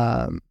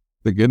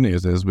 The good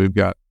news is we've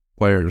got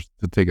players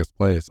to take his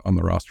place on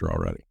the roster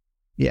already.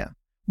 Yeah,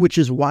 which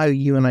is why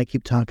you and I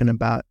keep talking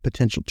about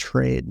potential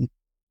trade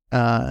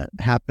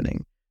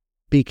happening,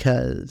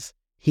 because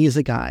he's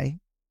a guy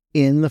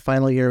in the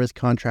final year of his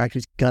contract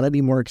who's going to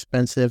be more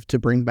expensive to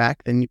bring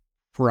back than you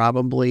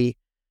probably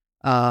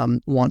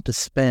want to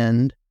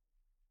spend,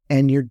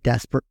 and you're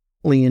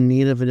desperately in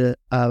need of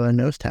a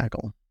nose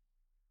tackle.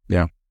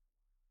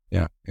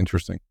 Yeah,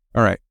 interesting.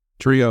 All right,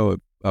 trio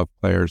of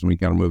players, and we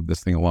got to move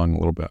this thing along a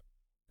little bit.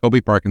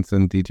 Kobe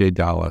Parkinson, DJ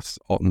Dallas,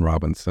 Alton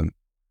Robinson.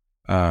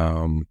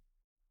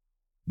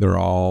 They're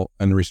all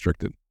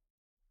unrestricted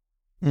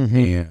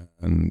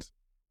and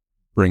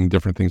bring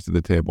different things to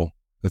the table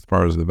as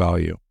far as the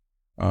value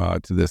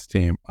to this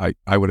team.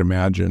 I would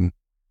imagine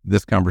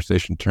this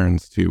conversation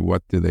turns to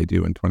what do they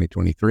do in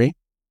 2023,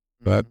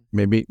 but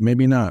maybe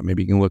not.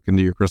 Maybe you can look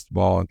into your crystal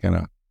ball and kind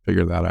of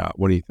figure that out.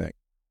 What do you think?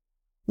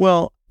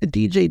 Well,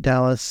 DJ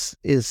Dallas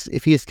is,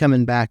 if he's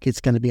coming back,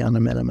 it's going to be on a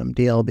minimum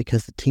deal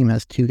because the team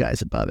has 2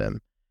 guys above him.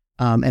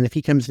 And if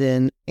he comes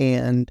in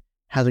and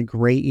has a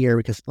great year,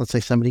 because let's say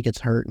somebody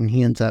gets hurt and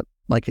he ends up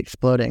like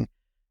exploding,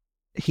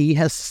 he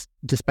has,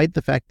 despite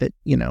the fact that,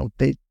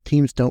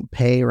 teams don't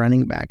pay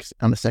running backs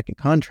on a second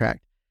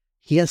contract,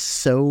 he has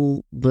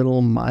so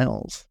little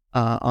miles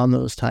on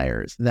those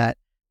tires that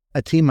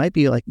a team might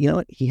be like, you know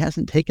what, he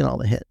hasn't taken all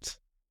the hits.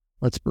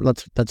 Let's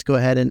go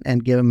ahead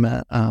and give him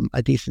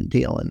a decent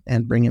deal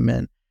and bring him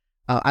in.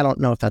 I don't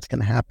know if that's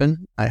going to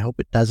happen. I hope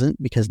it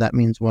doesn't, because that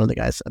means one of the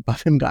guys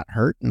above him got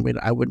hurt, and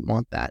I wouldn't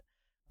want that.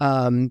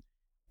 And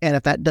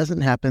if that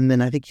doesn't happen,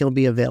 then I think he'll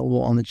be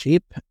available on the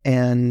cheap.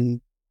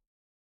 And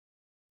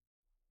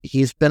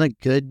he's been a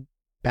good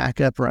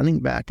backup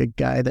running back, a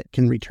guy that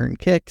can return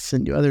kicks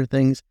and do other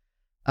things.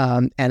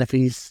 And if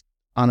he's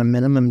on a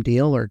minimum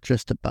deal or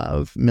just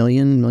above $1.5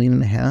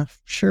 million,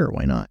 sure,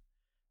 why not?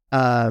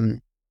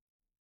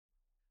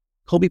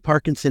 Colby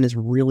Parkinson is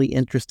really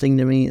interesting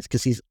to me. It's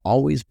because he's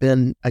always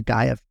been a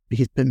guy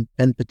he's been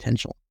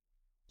potential.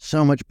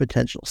 So much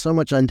potential, so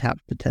much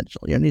untapped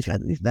potential. He's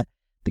the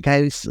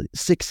guy who's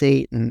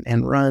 6'8"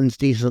 and runs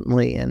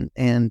decently,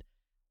 and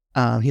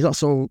he's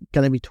also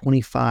going to be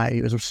 25.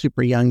 He was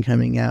super young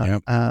coming out.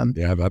 Yep.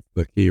 That's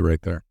the key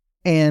right there.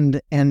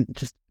 And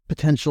just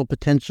potential.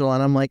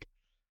 And I'm like,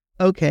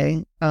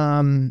 okay,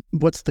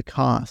 what's the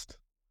cost?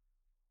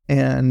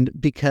 And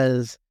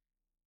because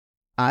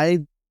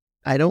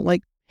I don't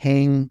like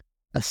paying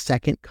a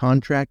second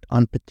contract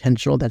on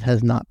potential that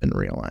has not been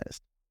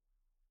realized.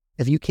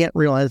 If you can't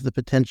realize the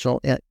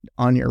potential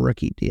on your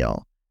rookie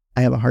deal,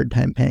 I have a hard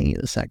time paying you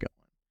the second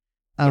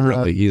one.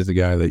 Really, he's the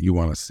guy that you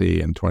want to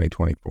see in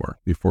 2024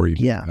 before you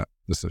make that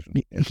decision.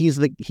 Yeah.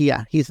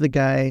 He's the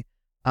guy.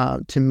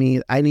 To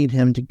me, I need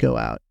him to go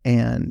out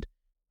and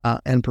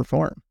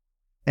perform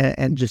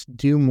and just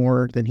do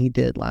more than he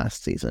did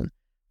last season.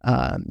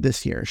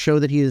 This year, show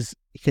that he is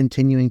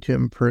continuing to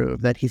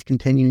improve, that he's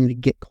continuing to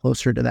get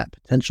closer to that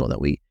potential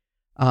that we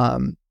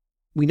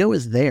know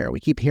is there. We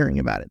keep hearing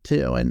about it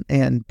too,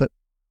 but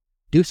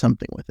do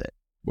something with it.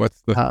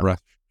 What's the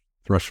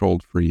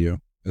threshold for you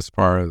as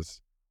far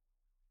as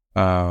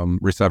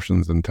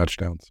receptions and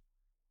touchdowns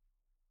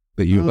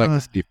that you like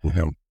to see from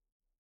him?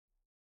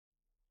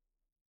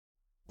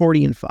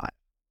 40 and 5.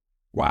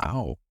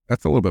 Wow,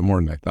 that's a little bit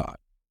more than I thought.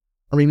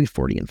 Or maybe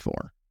 40 and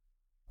 4.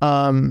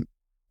 I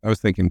was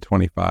thinking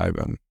 25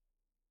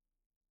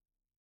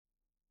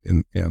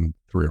 and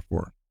 3 or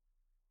 4.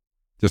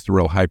 Just a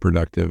real high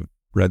productive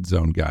red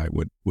zone guy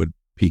would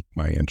pique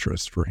my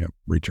interest for him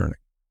returning.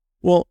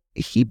 Well,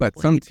 but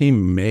some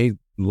team may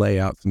lay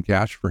out some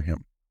cash for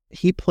him.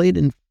 He played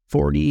in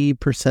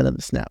 40% of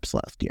the snaps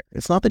last year.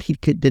 It's not that he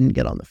didn't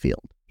get on the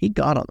field. He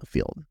got on the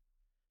field.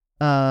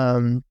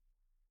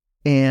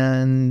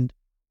 And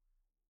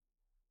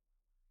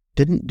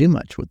didn't do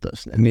much with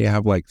those snaps. And you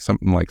have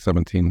something like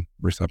 17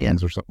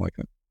 receptions or something like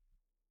that.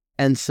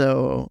 And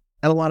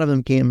a lot of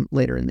them came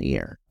later in the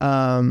year,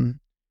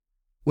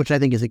 which I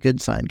think is a good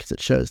sign because it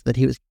shows that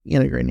he was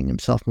integrating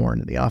himself more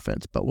into the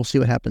offense. But we'll see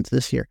what happens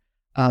this year.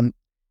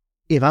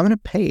 If I'm going to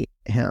pay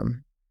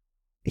him,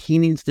 he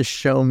needs to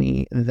show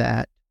me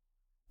that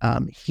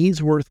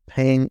he's worth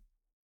paying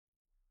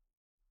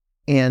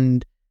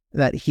and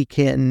that he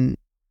can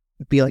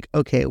be like,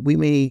 okay,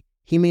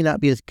 he may not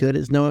be as good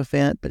as Noah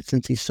Fant, but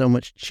since he's so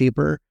much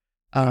cheaper,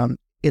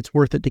 it's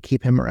worth it to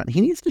keep him around.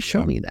 He needs to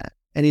show me that.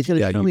 And he's going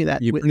to show me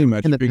that. You pretty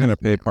much, if you're going to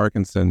pay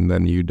Parkinson,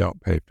 then you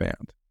don't pay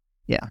Fant.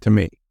 Yeah. To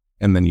me.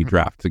 And then you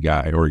draft a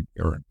guy or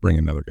bring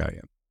another guy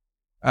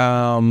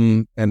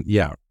in.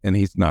 And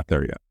he's not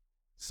there yet.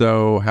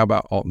 So how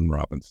about Alton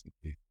Robinson?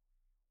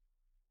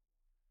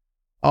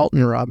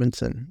 Alton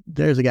Robinson,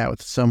 there's a guy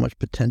with so much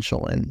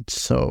potential and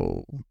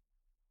so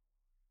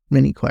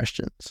many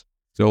questions.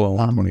 Still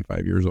only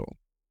 25 years old.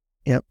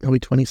 Yep, he'll be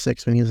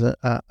 26 when he's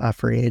a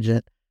free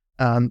agent.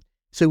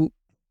 So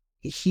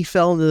he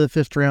fell into the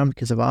 5th round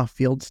because of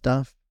off-field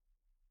stuff.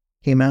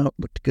 Came out,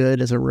 looked good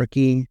as a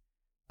rookie.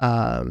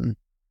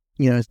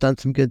 Has done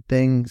some good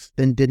things.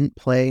 Then didn't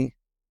play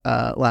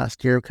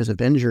last year because of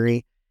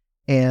injury,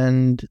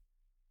 and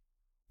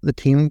the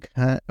team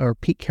or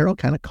Pete Carroll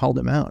kind of called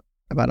him out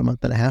about a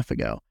month and a half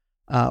ago,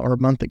 or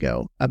a month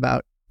ago,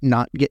 about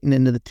not getting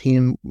into the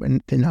team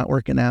when they're not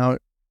working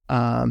out.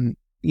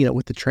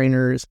 With the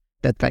trainers,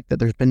 that fact that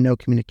there's been no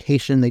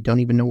communication, they don't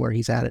even know where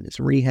he's at in his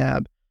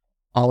rehab,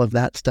 all of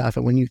that stuff.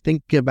 And when you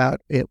think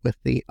about it with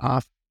the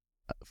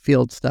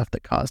off-field stuff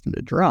that caused him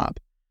to drop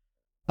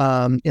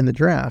in the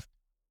draft,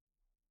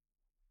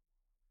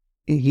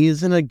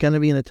 he's going to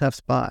be in a tough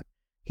spot.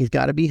 He's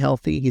got to be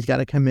healthy. He's got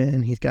to come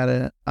in. He's got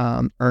to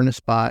earn a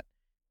spot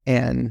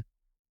and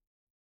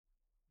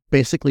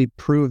basically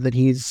prove that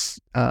he's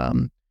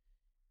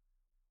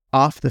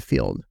off the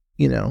field,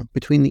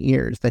 between the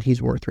ears, that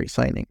he's worth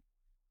re-signing.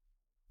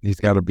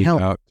 He's got to beat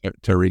out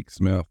Tariq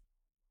Smith.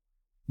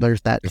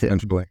 There's that too.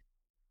 Essentially.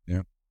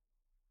 Yeah.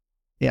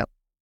 Yeah.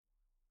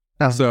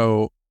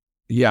 So,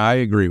 I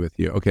agree with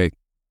you. Okay.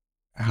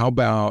 How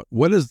about,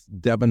 what does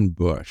Devin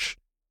Bush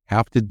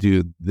have to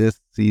do this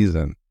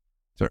season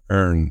to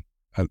earn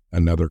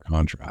another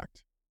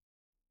contract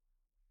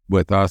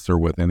with us or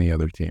with any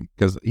other team?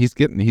 Because he's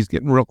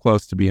getting real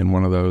close to being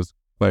one of those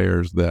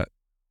players that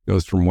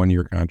goes from 1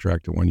 year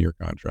contract to 1 year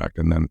contract,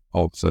 and then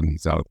all of a sudden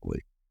he's out of the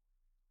league.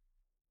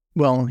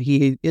 Well,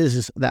 he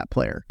is that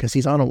player because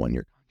he's on a 1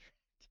 year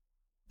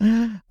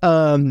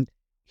contract.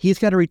 He's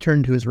got to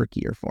return to his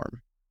rookie year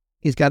form.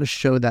 He's got to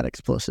show that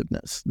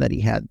explosiveness that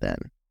he had then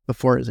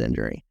before his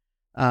injury.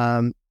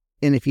 And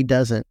if he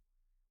doesn't,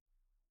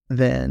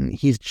 then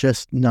he's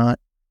just not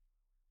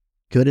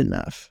good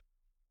enough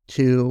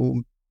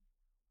to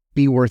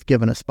be worth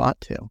giving a spot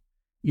to.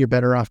 You're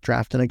better off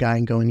drafting a guy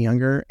and going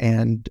younger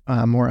and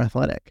more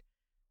athletic.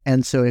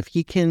 And so if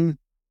he can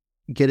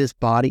get his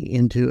body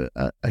into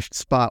a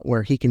spot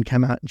where he can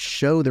come out and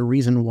show the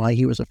reason why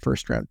he was a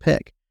first round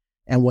pick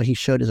and what he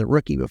showed as a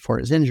rookie before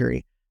his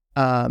injury,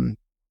 then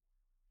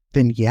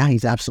yeah,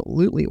 he's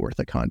absolutely worth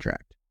a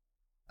contract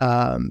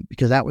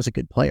because that was a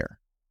good player.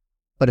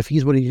 But if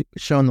he's what he's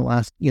shown the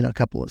last,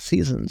 couple of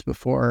seasons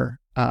before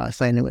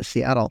signing with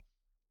Seattle,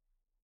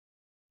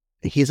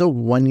 he's a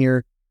 1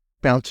 year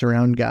bounce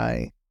around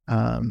guy,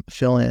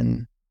 fill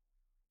in.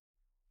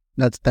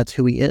 That's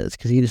who he is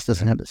because he just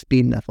doesn't have the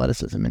speed and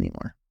athleticism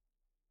anymore.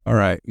 All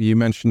right. You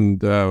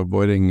mentioned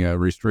avoiding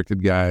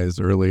restricted guys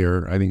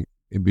earlier, I think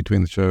in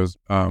between the shows,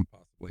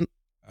 possibly.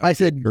 I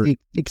said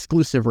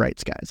exclusive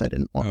rights guys. I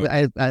didn't want,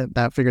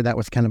 I figured that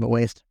was kind of a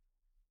waste.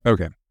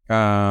 Okay.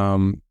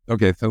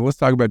 Okay. So let's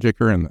talk about Jake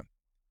Curran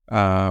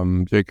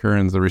then. Jake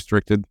Curran's a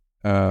restricted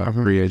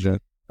free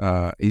agent.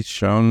 He's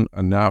shown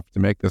enough to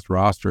make this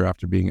roster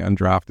after being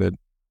undrafted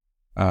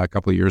a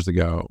couple of years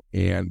ago,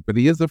 but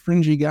he is a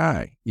fringy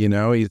guy. He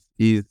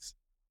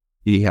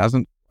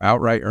hasn't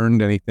outright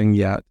earned anything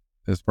yet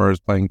as far as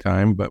playing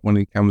time, but when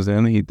he comes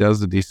in, he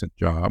does a decent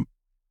job.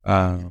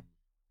 But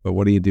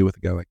what do you do with a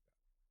guy like that?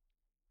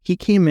 He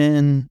came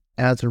in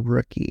as a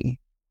rookie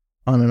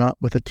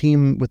with a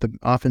team with an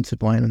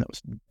offensive line that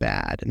was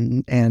bad,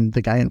 and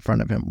the guy in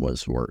front of him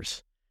was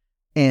worse,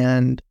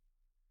 and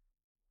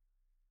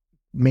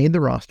made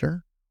the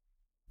roster,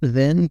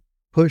 then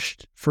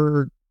pushed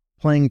for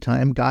playing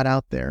time, got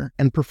out there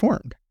and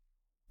performed.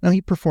 Now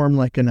he performed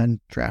like an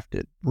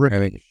undrafted rookie. I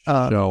think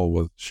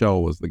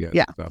Shell was the guy.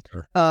 Yeah. Out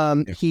there.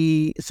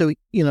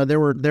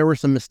 There were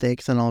some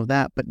mistakes and all of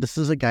that, but this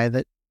is a guy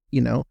that,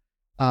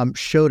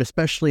 showed,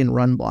 especially in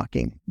run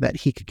blocking, that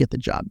he could get the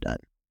job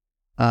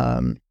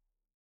done.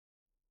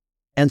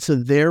 And so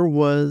there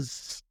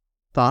was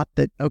thought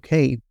that,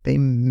 okay, they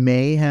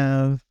may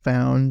have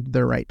found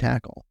the right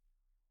tackle.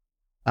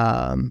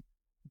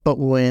 But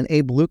when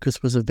Abe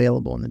Lucas was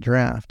available in the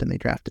draft and they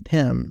drafted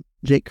him,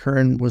 Jake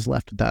Curran was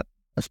left without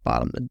a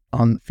spot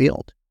on the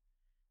field.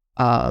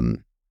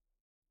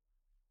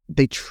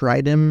 They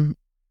tried him,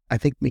 I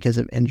think, because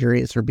of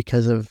injuries or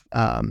because of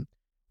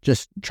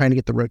just trying to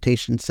get the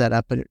rotation set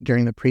up. But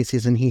during the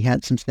preseason, he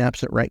had some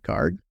snaps at right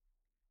guard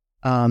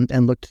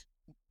and looked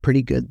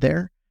pretty good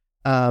there,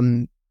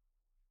 but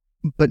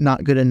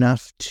not good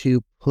enough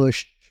to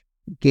push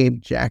Gabe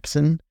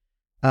Jackson,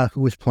 who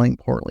was playing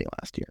poorly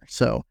last year.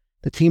 So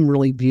the team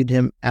really viewed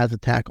him as a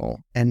tackle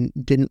and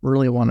didn't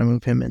really want to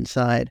move him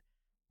inside,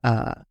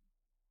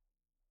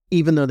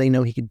 even though they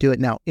know he could do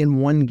it. Now, in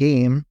one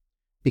game,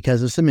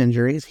 because of some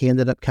injuries, he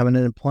ended up coming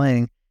in and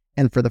playing,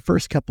 and for the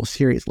first couple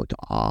series looked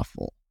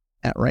awful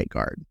at right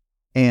guard.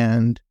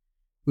 And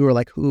we were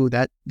like, ooh,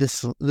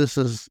 this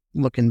is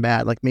looking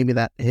bad. Like maybe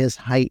that his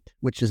height,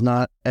 which is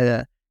not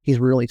he's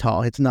really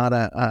tall. It's not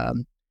a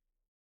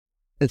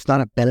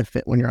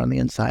benefit when you're on the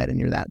inside and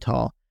you're that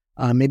tall.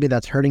 Maybe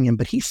that's hurting him,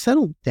 but he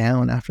settled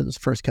down after this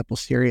first couple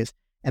series,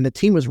 and the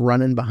team was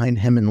running behind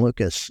him and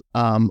Lucas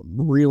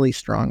really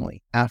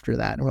strongly after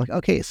that. And we're like,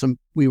 okay, so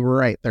we were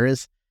right. There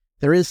is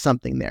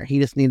something there. He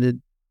just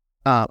needed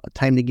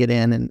time to get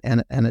in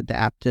and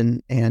adapt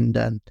and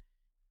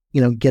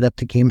get up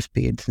to game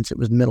speed since it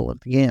was middle of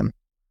the game.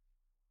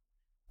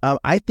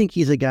 I think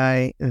he's a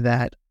guy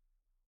that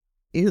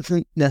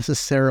isn't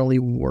necessarily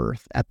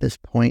worth at this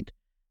point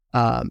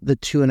the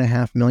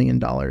 $2.5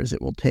 million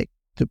it will take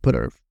to put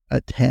a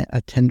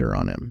tender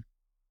on him.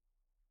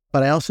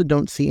 But I also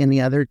don't see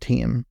any other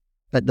team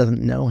that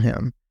doesn't know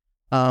him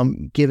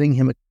giving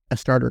him a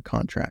starter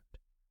contract.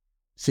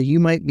 So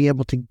you might be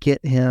able to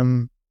get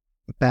him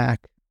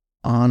back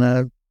on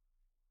a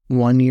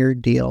 1 year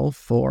deal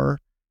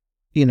for,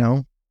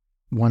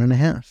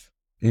 1.5.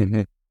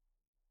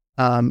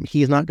 Mm-hmm.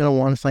 He's not going to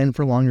want to sign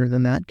for longer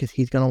than that because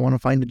he's going to want to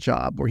find a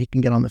job where he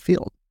can get on the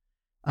field.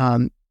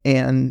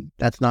 And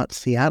that's not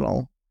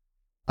Seattle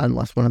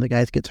unless one of the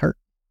guys gets hurt.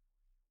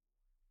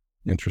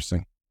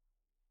 Interesting.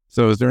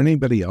 So is there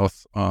anybody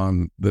else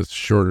on this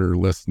shorter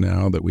list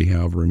now that we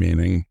have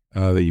remaining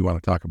that you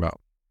want to talk about?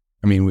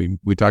 I mean,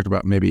 we talked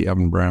about maybe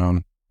Evan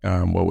Brown.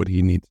 What would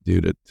he need to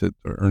do to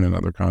earn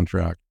another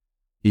contract?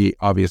 He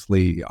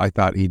obviously, I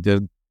thought he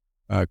did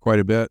quite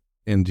a bit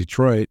in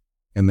Detroit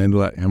and then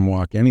let him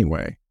walk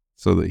anyway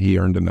so that he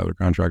earned another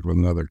contract with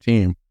another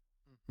team.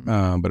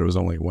 But it was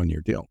only a 1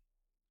 year deal.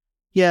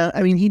 Yeah,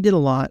 I mean, he did a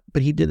lot,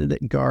 but he did it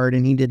at guard,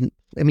 and he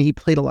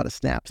played a lot of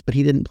snaps, but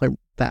he didn't play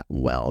that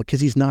well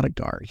because he's not a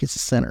guard. He's a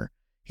center.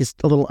 He's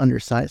a little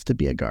undersized to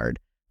be a guard.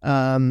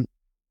 And,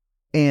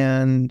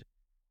 when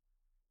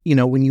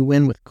you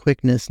win with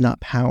quickness, not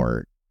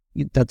power,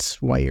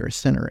 that's why you're a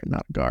center and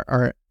not a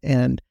guard.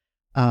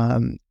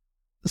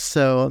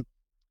 So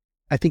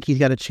I think he's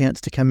got a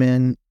chance to come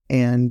in,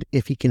 and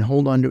if he can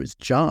hold on to his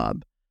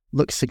job,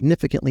 look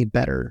significantly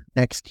better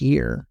next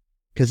year,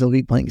 because he'll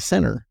be playing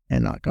center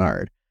and not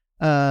guard,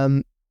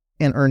 and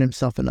earn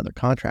himself another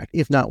contract,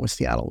 if not with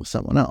Seattle, with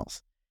someone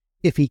else.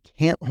 If he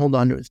can't hold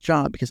on to his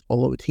job because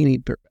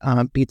Oluwatimi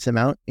beats him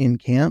out in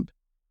camp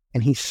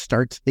and he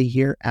starts the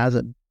year as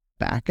a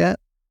backup,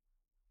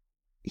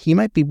 he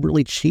might be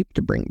really cheap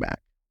to bring back.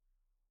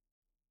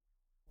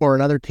 Or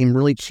another team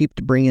really cheap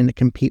to bring in to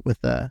compete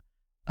with a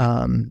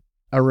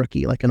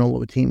rookie like an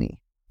Oluwatimi.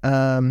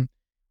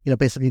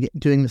 Basically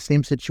doing the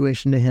same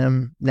situation to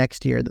him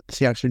next year that the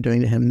Seahawks are doing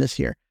to him this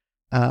year.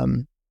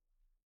 It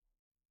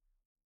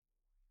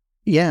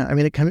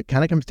kind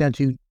of comes down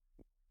to,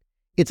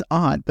 it's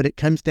odd, but it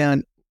comes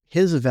down,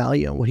 his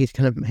value, what he's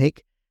going to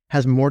make,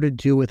 has more to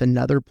do with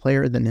another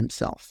player than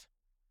himself.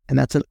 And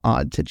that's an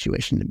odd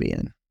situation to be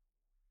in.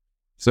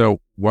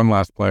 So one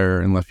last player,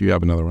 unless you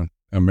have another one,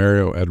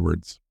 Mario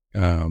Edwards.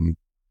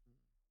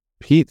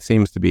 Pete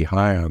seems to be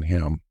high on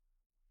him,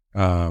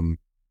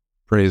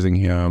 praising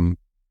him,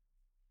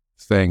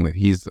 saying that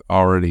he's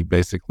already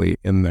basically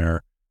in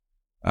there,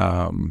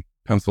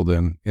 penciled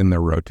in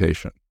their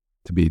rotation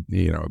to be,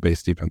 a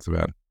base defensive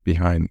end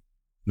behind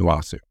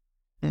Nuwasu.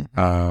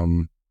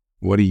 Mm-hmm.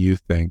 What do you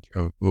think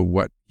of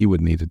what he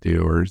would need to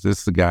do? Or is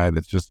this the guy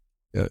that's just,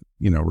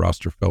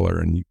 roster filler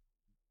and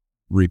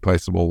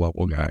replaceable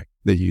level guy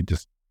that you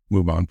just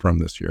move on from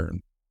this year?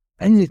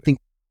 I think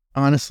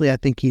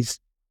he's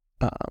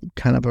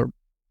kind of a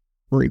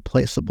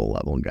replaceable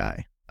level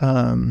guy.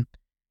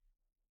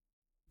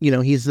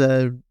 He's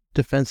a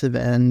defensive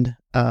end,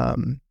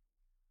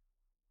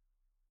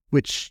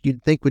 which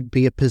you'd think would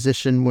be a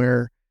position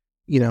where,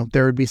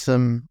 there would be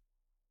some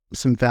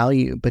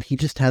value, but he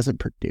just hasn't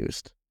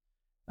produced.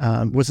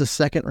 Was a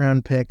second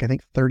round pick, I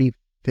think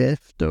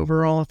 35th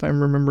overall, if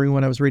I'm remembering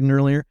what I was reading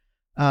earlier.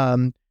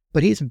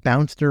 But he's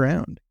bounced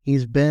around.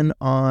 He's been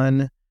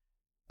on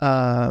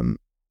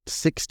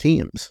 6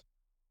 teams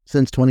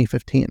since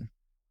 2015.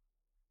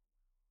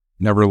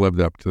 Never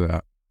lived up to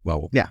that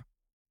level. Yeah,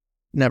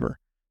 never.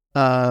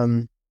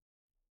 And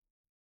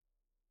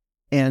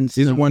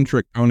he's a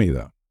one-trick pony,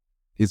 though.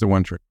 He's a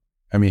one-trick.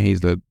 I mean,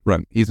 he's a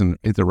run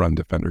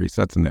defender. He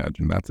sets an edge,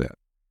 and that's it.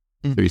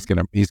 Mm-hmm. So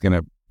he's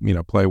gonna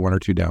play 1 or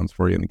 2 downs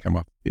for you and then come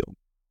off the field.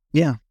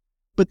 Yeah,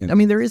 but I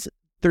mean, there is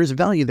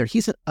value there.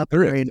 He's an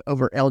upgrade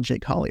over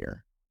LJ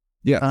Collier.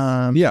 Yes,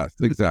 yes,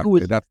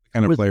 exactly. That's the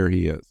kind of player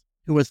he is.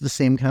 Who was the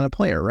same kind of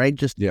player, right?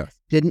 Just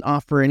didn't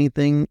offer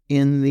anything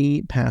in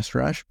the pass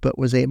rush, but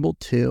was able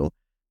to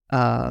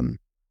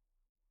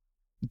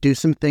do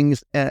some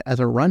things as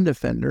a run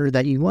defender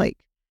that you like.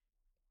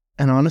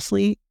 And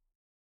honestly,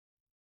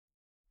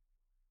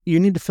 you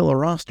need to fill a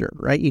roster,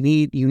 right? You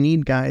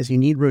need guys, you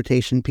need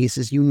rotation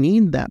pieces, you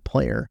need that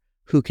player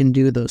who can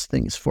do those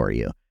things for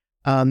you.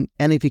 And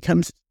if he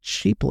comes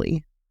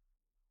cheaply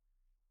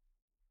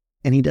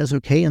and he does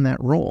okay in that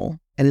role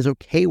and is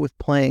okay with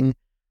playing,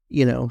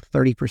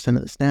 30%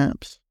 of the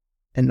snaps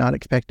and not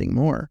expecting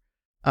more,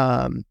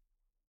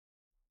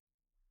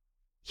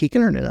 he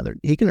can earn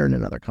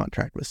another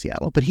contract with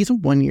Seattle, but he's a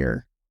one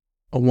year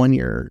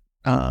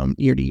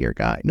year-to-year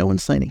guy. No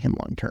one's signing him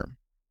long term.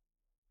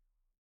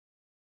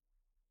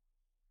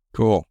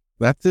 Cool.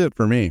 That's it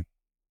for me.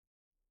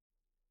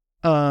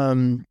 I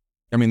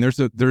mean,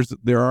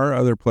 there are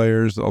other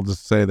players, I'll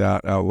just say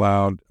that out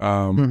loud,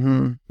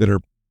 that are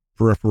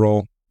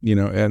peripheral,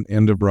 and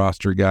end of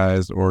roster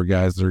guys or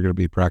guys that are going to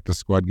be practice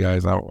squad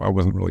guys. I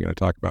wasn't really going to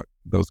talk about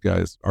those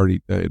guys.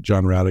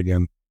 John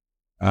Radigan,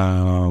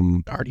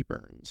 Artie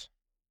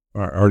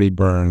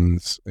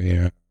Burns,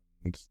 and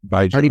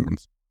By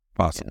Jones,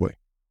 possibly.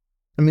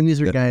 Yeah. I mean,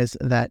 these are guys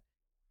that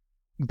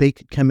they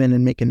could come in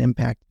and make an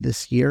impact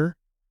this year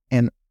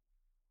and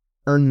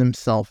earn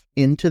themselves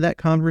into that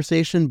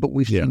conversation, but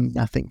we've seen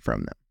nothing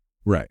from them.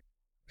 Right.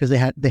 Because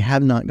they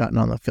have not gotten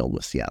on the field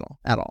with Seattle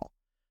at all.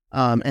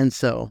 And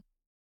so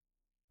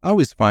I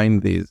always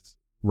find these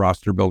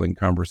roster building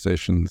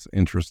conversations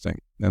interesting.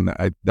 And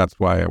that's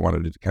why I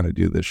wanted to kind of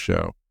do this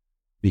show,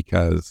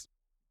 because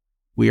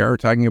we are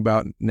talking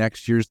about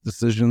next year's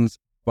decisions,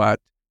 but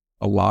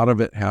a lot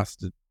of it has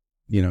to,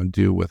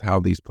 do with how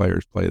these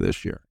players play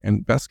this year.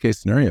 And best case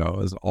scenario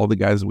is all the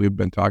guys that we've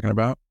been talking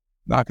about,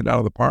 knock it out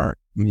of the park.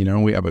 We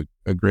have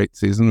a great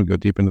season. We go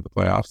deep into the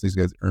playoffs. These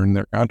guys earn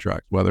their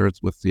contracts, whether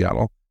it's with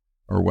Seattle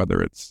or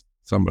whether it's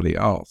somebody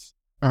else.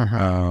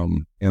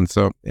 And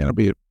so it'll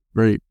be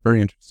very,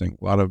 very interesting.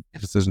 A lot of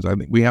decisions. I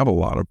think we have a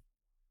lot of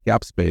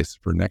cap space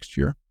for next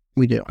year.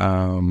 We do.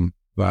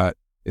 But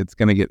it's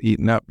going to get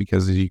eaten up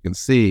because, as you can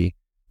see,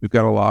 we've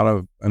got a lot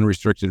of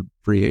unrestricted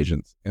free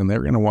agents, and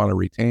they're going to want to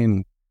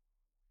retain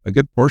a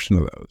good portion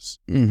of those.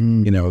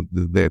 Mm-hmm. You know,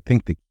 I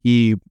think the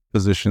key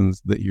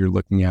positions that you're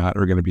looking at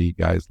are going to be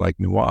guys like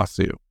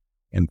Nuwasu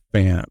and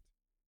Fant,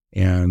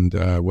 and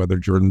whether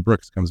Jordan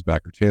Brooks comes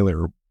back or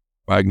Taylor or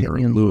Wagner or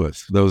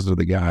Lewis, those are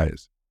the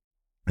guys.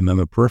 And then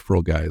the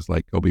peripheral guys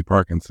like Kobe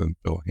Parkinson,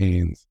 Phil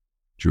Haynes,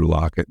 Drew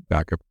Lockett,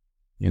 backup,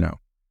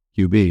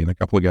 QB, and a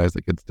couple of guys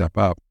that could step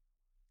up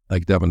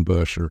like Devin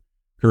Bush or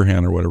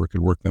Curhan or whatever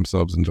could work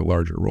themselves into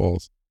larger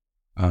roles.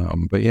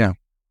 But yeah,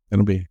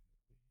 it'll be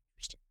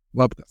interesting.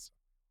 Love this.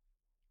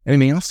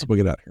 Anything else? We'll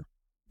get out of here.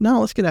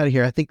 No, let's get out of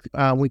here. I think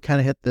we kind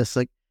of hit this.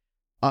 Like,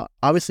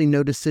 obviously,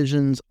 no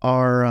decisions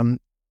are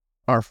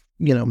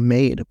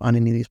made on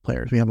any of these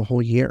players. We have a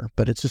whole year,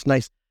 but it's just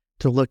nice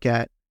to look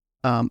at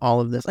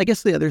all of this. I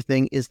guess the other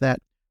thing is that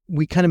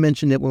we kind of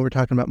mentioned it when we were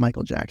talking about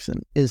Michael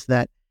Jackson, is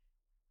that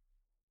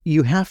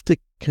you have to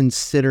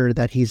consider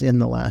that he's in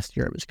the last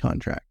year of his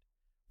contract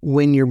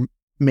when you're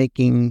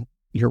making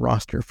your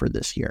roster for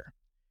this year,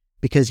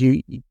 because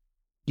you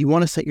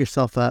want to set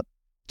yourself up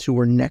to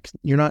where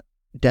you're not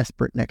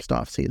desperate next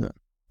off season,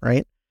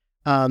 right?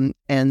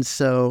 And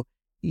so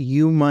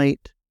he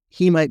might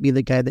be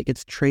the guy that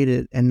gets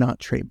traded and not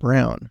Trey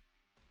Brown,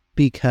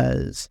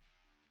 because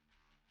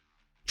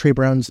Trey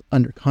Brown's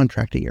under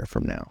contract a year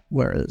from now,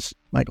 whereas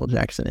Michael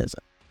Jackson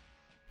isn't.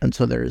 And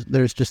so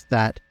there's just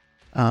that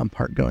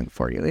part going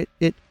for you.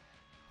 It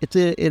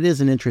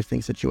is an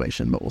interesting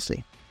situation, but we'll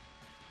see.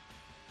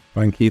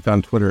 Find Keith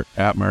on Twitter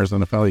at Myers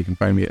NFL. You can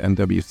find me at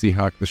NWC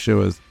Hawk. The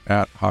show is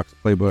at Hawks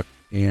Playbook,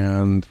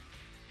 and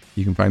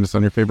you can find us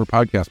on your favorite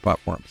podcast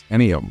platforms,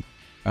 any of them.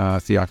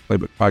 Seahawks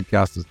Playbook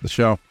Podcast is the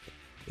show,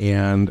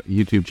 and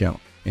YouTube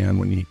channel. And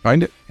when you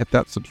find it, hit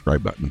that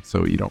subscribe button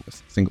so you don't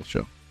miss a single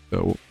show.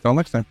 So until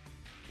next time,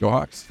 go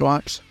Hawks. Go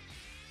Hawks.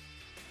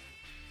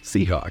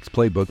 Seahawks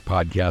Playbook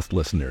Podcast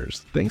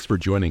listeners, thanks for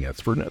joining us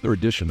for another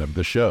edition of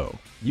the show.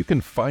 You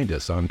can find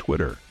us on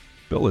Twitter.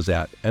 Bill is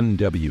at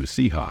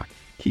NWCHawk,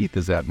 Keith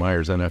is at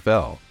Myers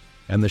NFL,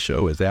 and the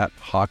show is at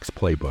Hawks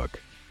Playbook.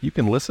 You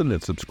can listen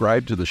and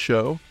subscribe to the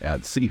show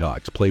at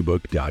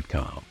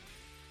SeahawksPlaybook.com.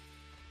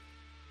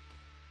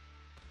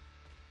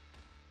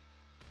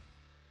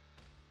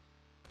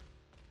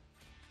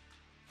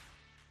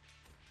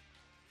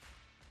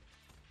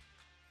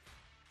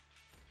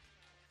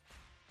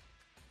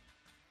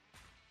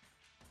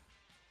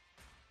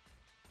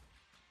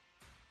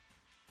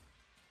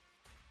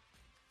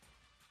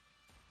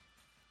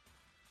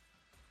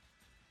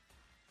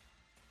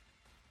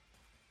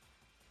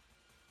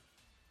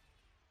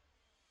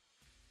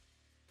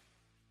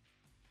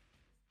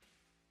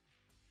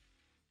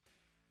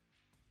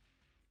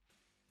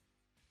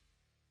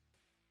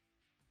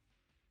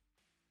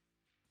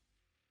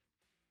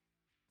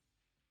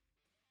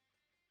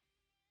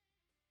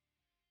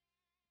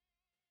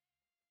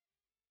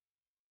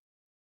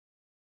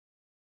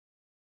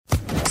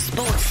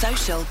 Sports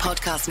Social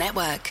Podcast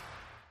Network.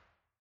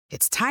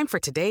 It's time for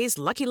today's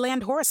Lucky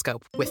Land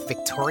horoscope with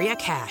Victoria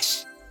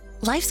Cash.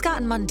 Life's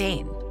gotten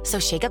mundane, so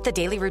shake up the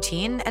daily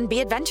routine and be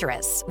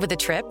adventurous with a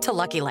trip to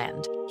Lucky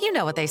Land. You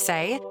know what they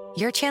say,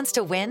 your chance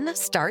to win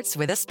starts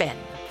with a spin.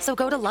 So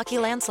go to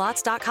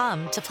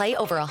LuckyLandSlots.com to play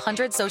over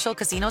 100 social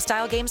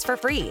casino-style games for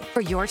free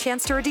for your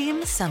chance to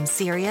redeem some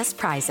serious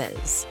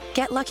prizes.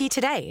 Get lucky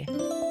today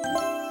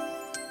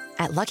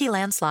at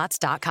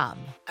LuckyLandSlots.com.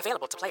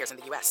 Available to players in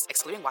the U.S.,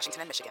 excluding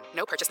Washington and Michigan.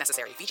 No purchase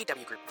necessary.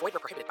 VGW Group. Void where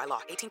prohibited by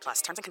law.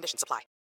 18+. Terms and conditions apply.